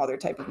some other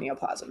type of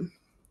neoplasm,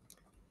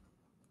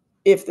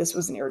 if this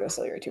was an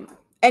iridociliary tumor.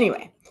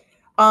 Anyway,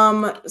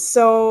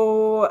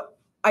 so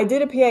I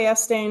did a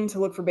PAS stain to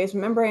look for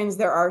basement membranes.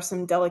 There are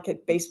some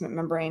delicate basement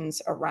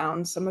membranes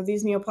around some of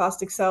these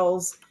neoplastic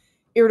cells.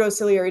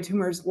 Iridociliary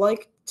tumors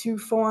like to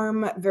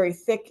form very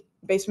thick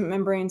basement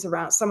membranes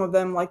around, some of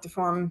them like to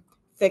form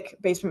thick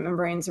basement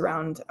membranes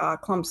around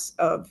clumps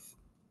of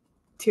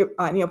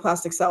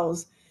neoplastic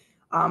cells.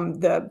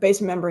 The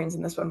basement membranes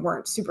in this one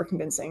weren't super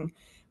convincing.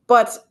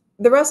 But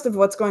the rest of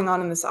what's going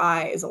on in this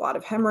eye is a lot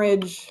of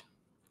hemorrhage,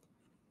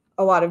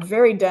 a lot of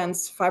very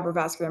dense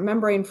fibrovascular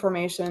membrane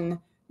formation.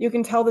 You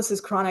can tell this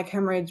is chronic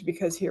hemorrhage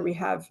because here we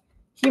have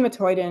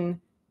hematoidin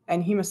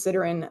and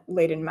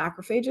hemosiderin-laden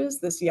macrophages,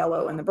 this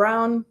yellow and the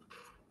brown.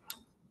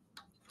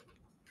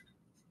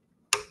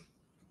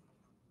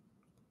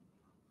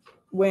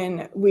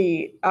 When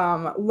we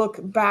look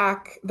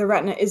back, the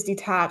retina is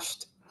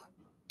detached.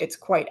 It's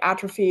quite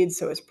atrophied,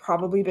 so it's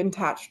probably been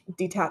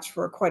detached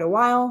for quite a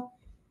while.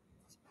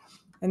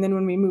 And then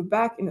when we move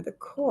back into the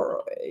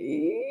choroid,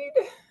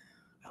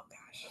 oh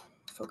gosh,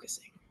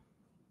 focusing.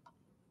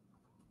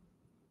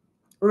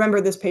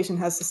 Remember, this patient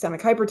has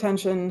systemic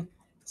hypertension,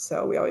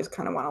 so we always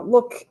kind of want to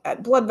look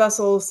at blood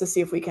vessels to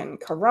see if we can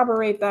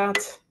corroborate that.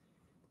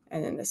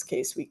 And in this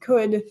case, we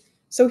could.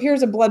 So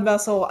here's a blood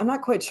vessel. I'm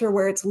not quite sure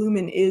where its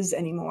lumen is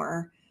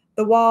anymore.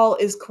 The wall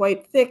is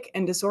quite thick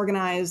and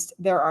disorganized.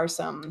 There are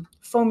some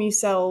foamy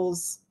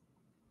cells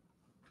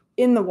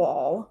in the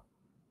wall.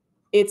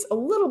 It's a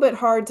little bit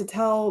hard to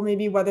tell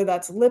maybe whether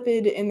that's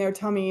lipid in their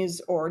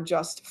tummies or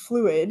just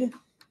fluid,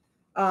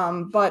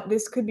 but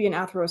this could be an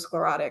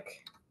atherosclerotic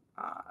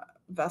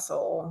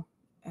vessel,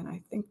 and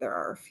I think there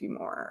are a few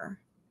more.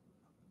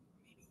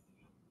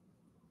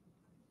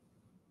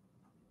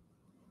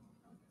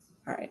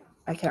 All right,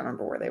 I can't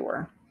remember where they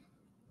were.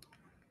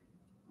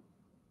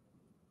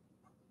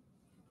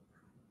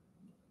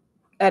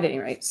 At any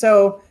rate,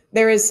 so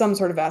there is some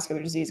sort of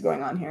vascular disease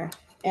going on here,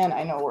 and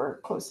I know we're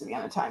close to the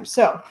end of time.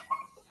 So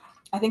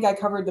I think I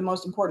covered the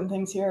most important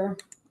things here.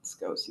 Let's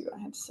go see what I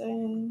had to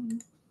say.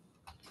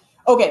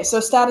 Okay, so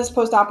status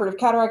postoperative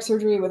cataract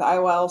surgery with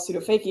IOL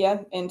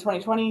pseudophakia in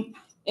 2020.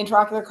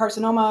 Intraocular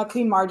carcinoma,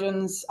 clean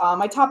margins.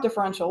 My top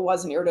differential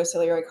was an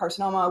iridociliary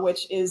carcinoma,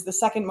 which is the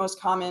second most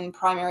common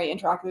primary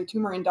intraocular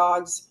tumor in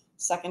dogs,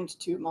 second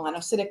to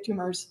melanocytic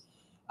tumors,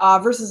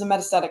 versus a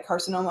metastatic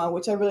carcinoma,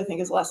 which I really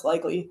think is less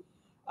likely.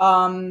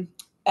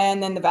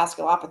 And then the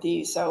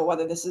vasculopathy. So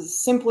whether this is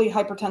simply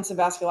hypertensive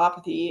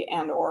vasculopathy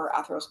and or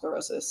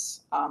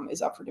atherosclerosis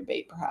is up for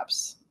debate,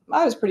 perhaps.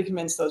 I was pretty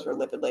convinced those were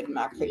lipid-laden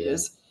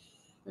macrophages.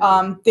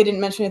 They didn't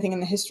mention anything in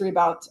the history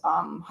about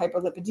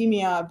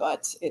hyperlipidemia,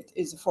 but it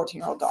is a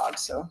 14-year-old dog,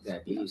 so.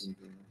 Diabetes.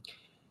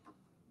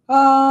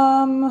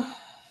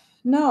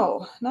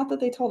 No, not that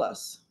they told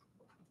us.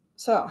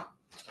 So,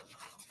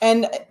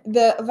 and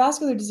the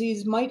vascular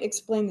disease might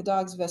explain the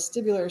dog's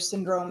vestibular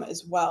syndrome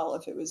as well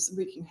if it was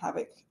wreaking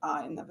havoc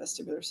in the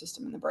vestibular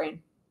system in the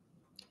brain.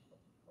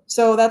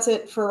 So that's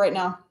it for right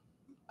now.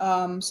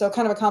 So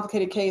kind of a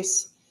complicated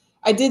case.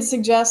 I did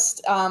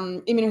suggest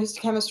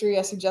immunohistochemistry.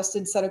 I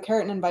suggested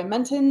cytokeratin and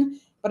Vimentin,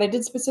 but I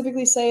did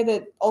specifically say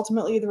that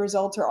ultimately the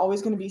results are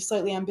always going to be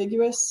slightly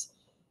ambiguous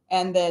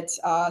and that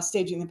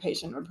staging the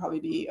patient would probably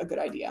be a good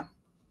idea.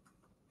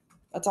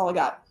 That's all I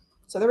got.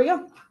 So there we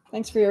go.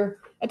 Thanks for your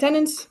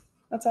attendance.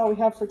 That's all we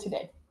have for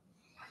today.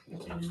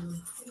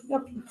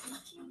 Yep.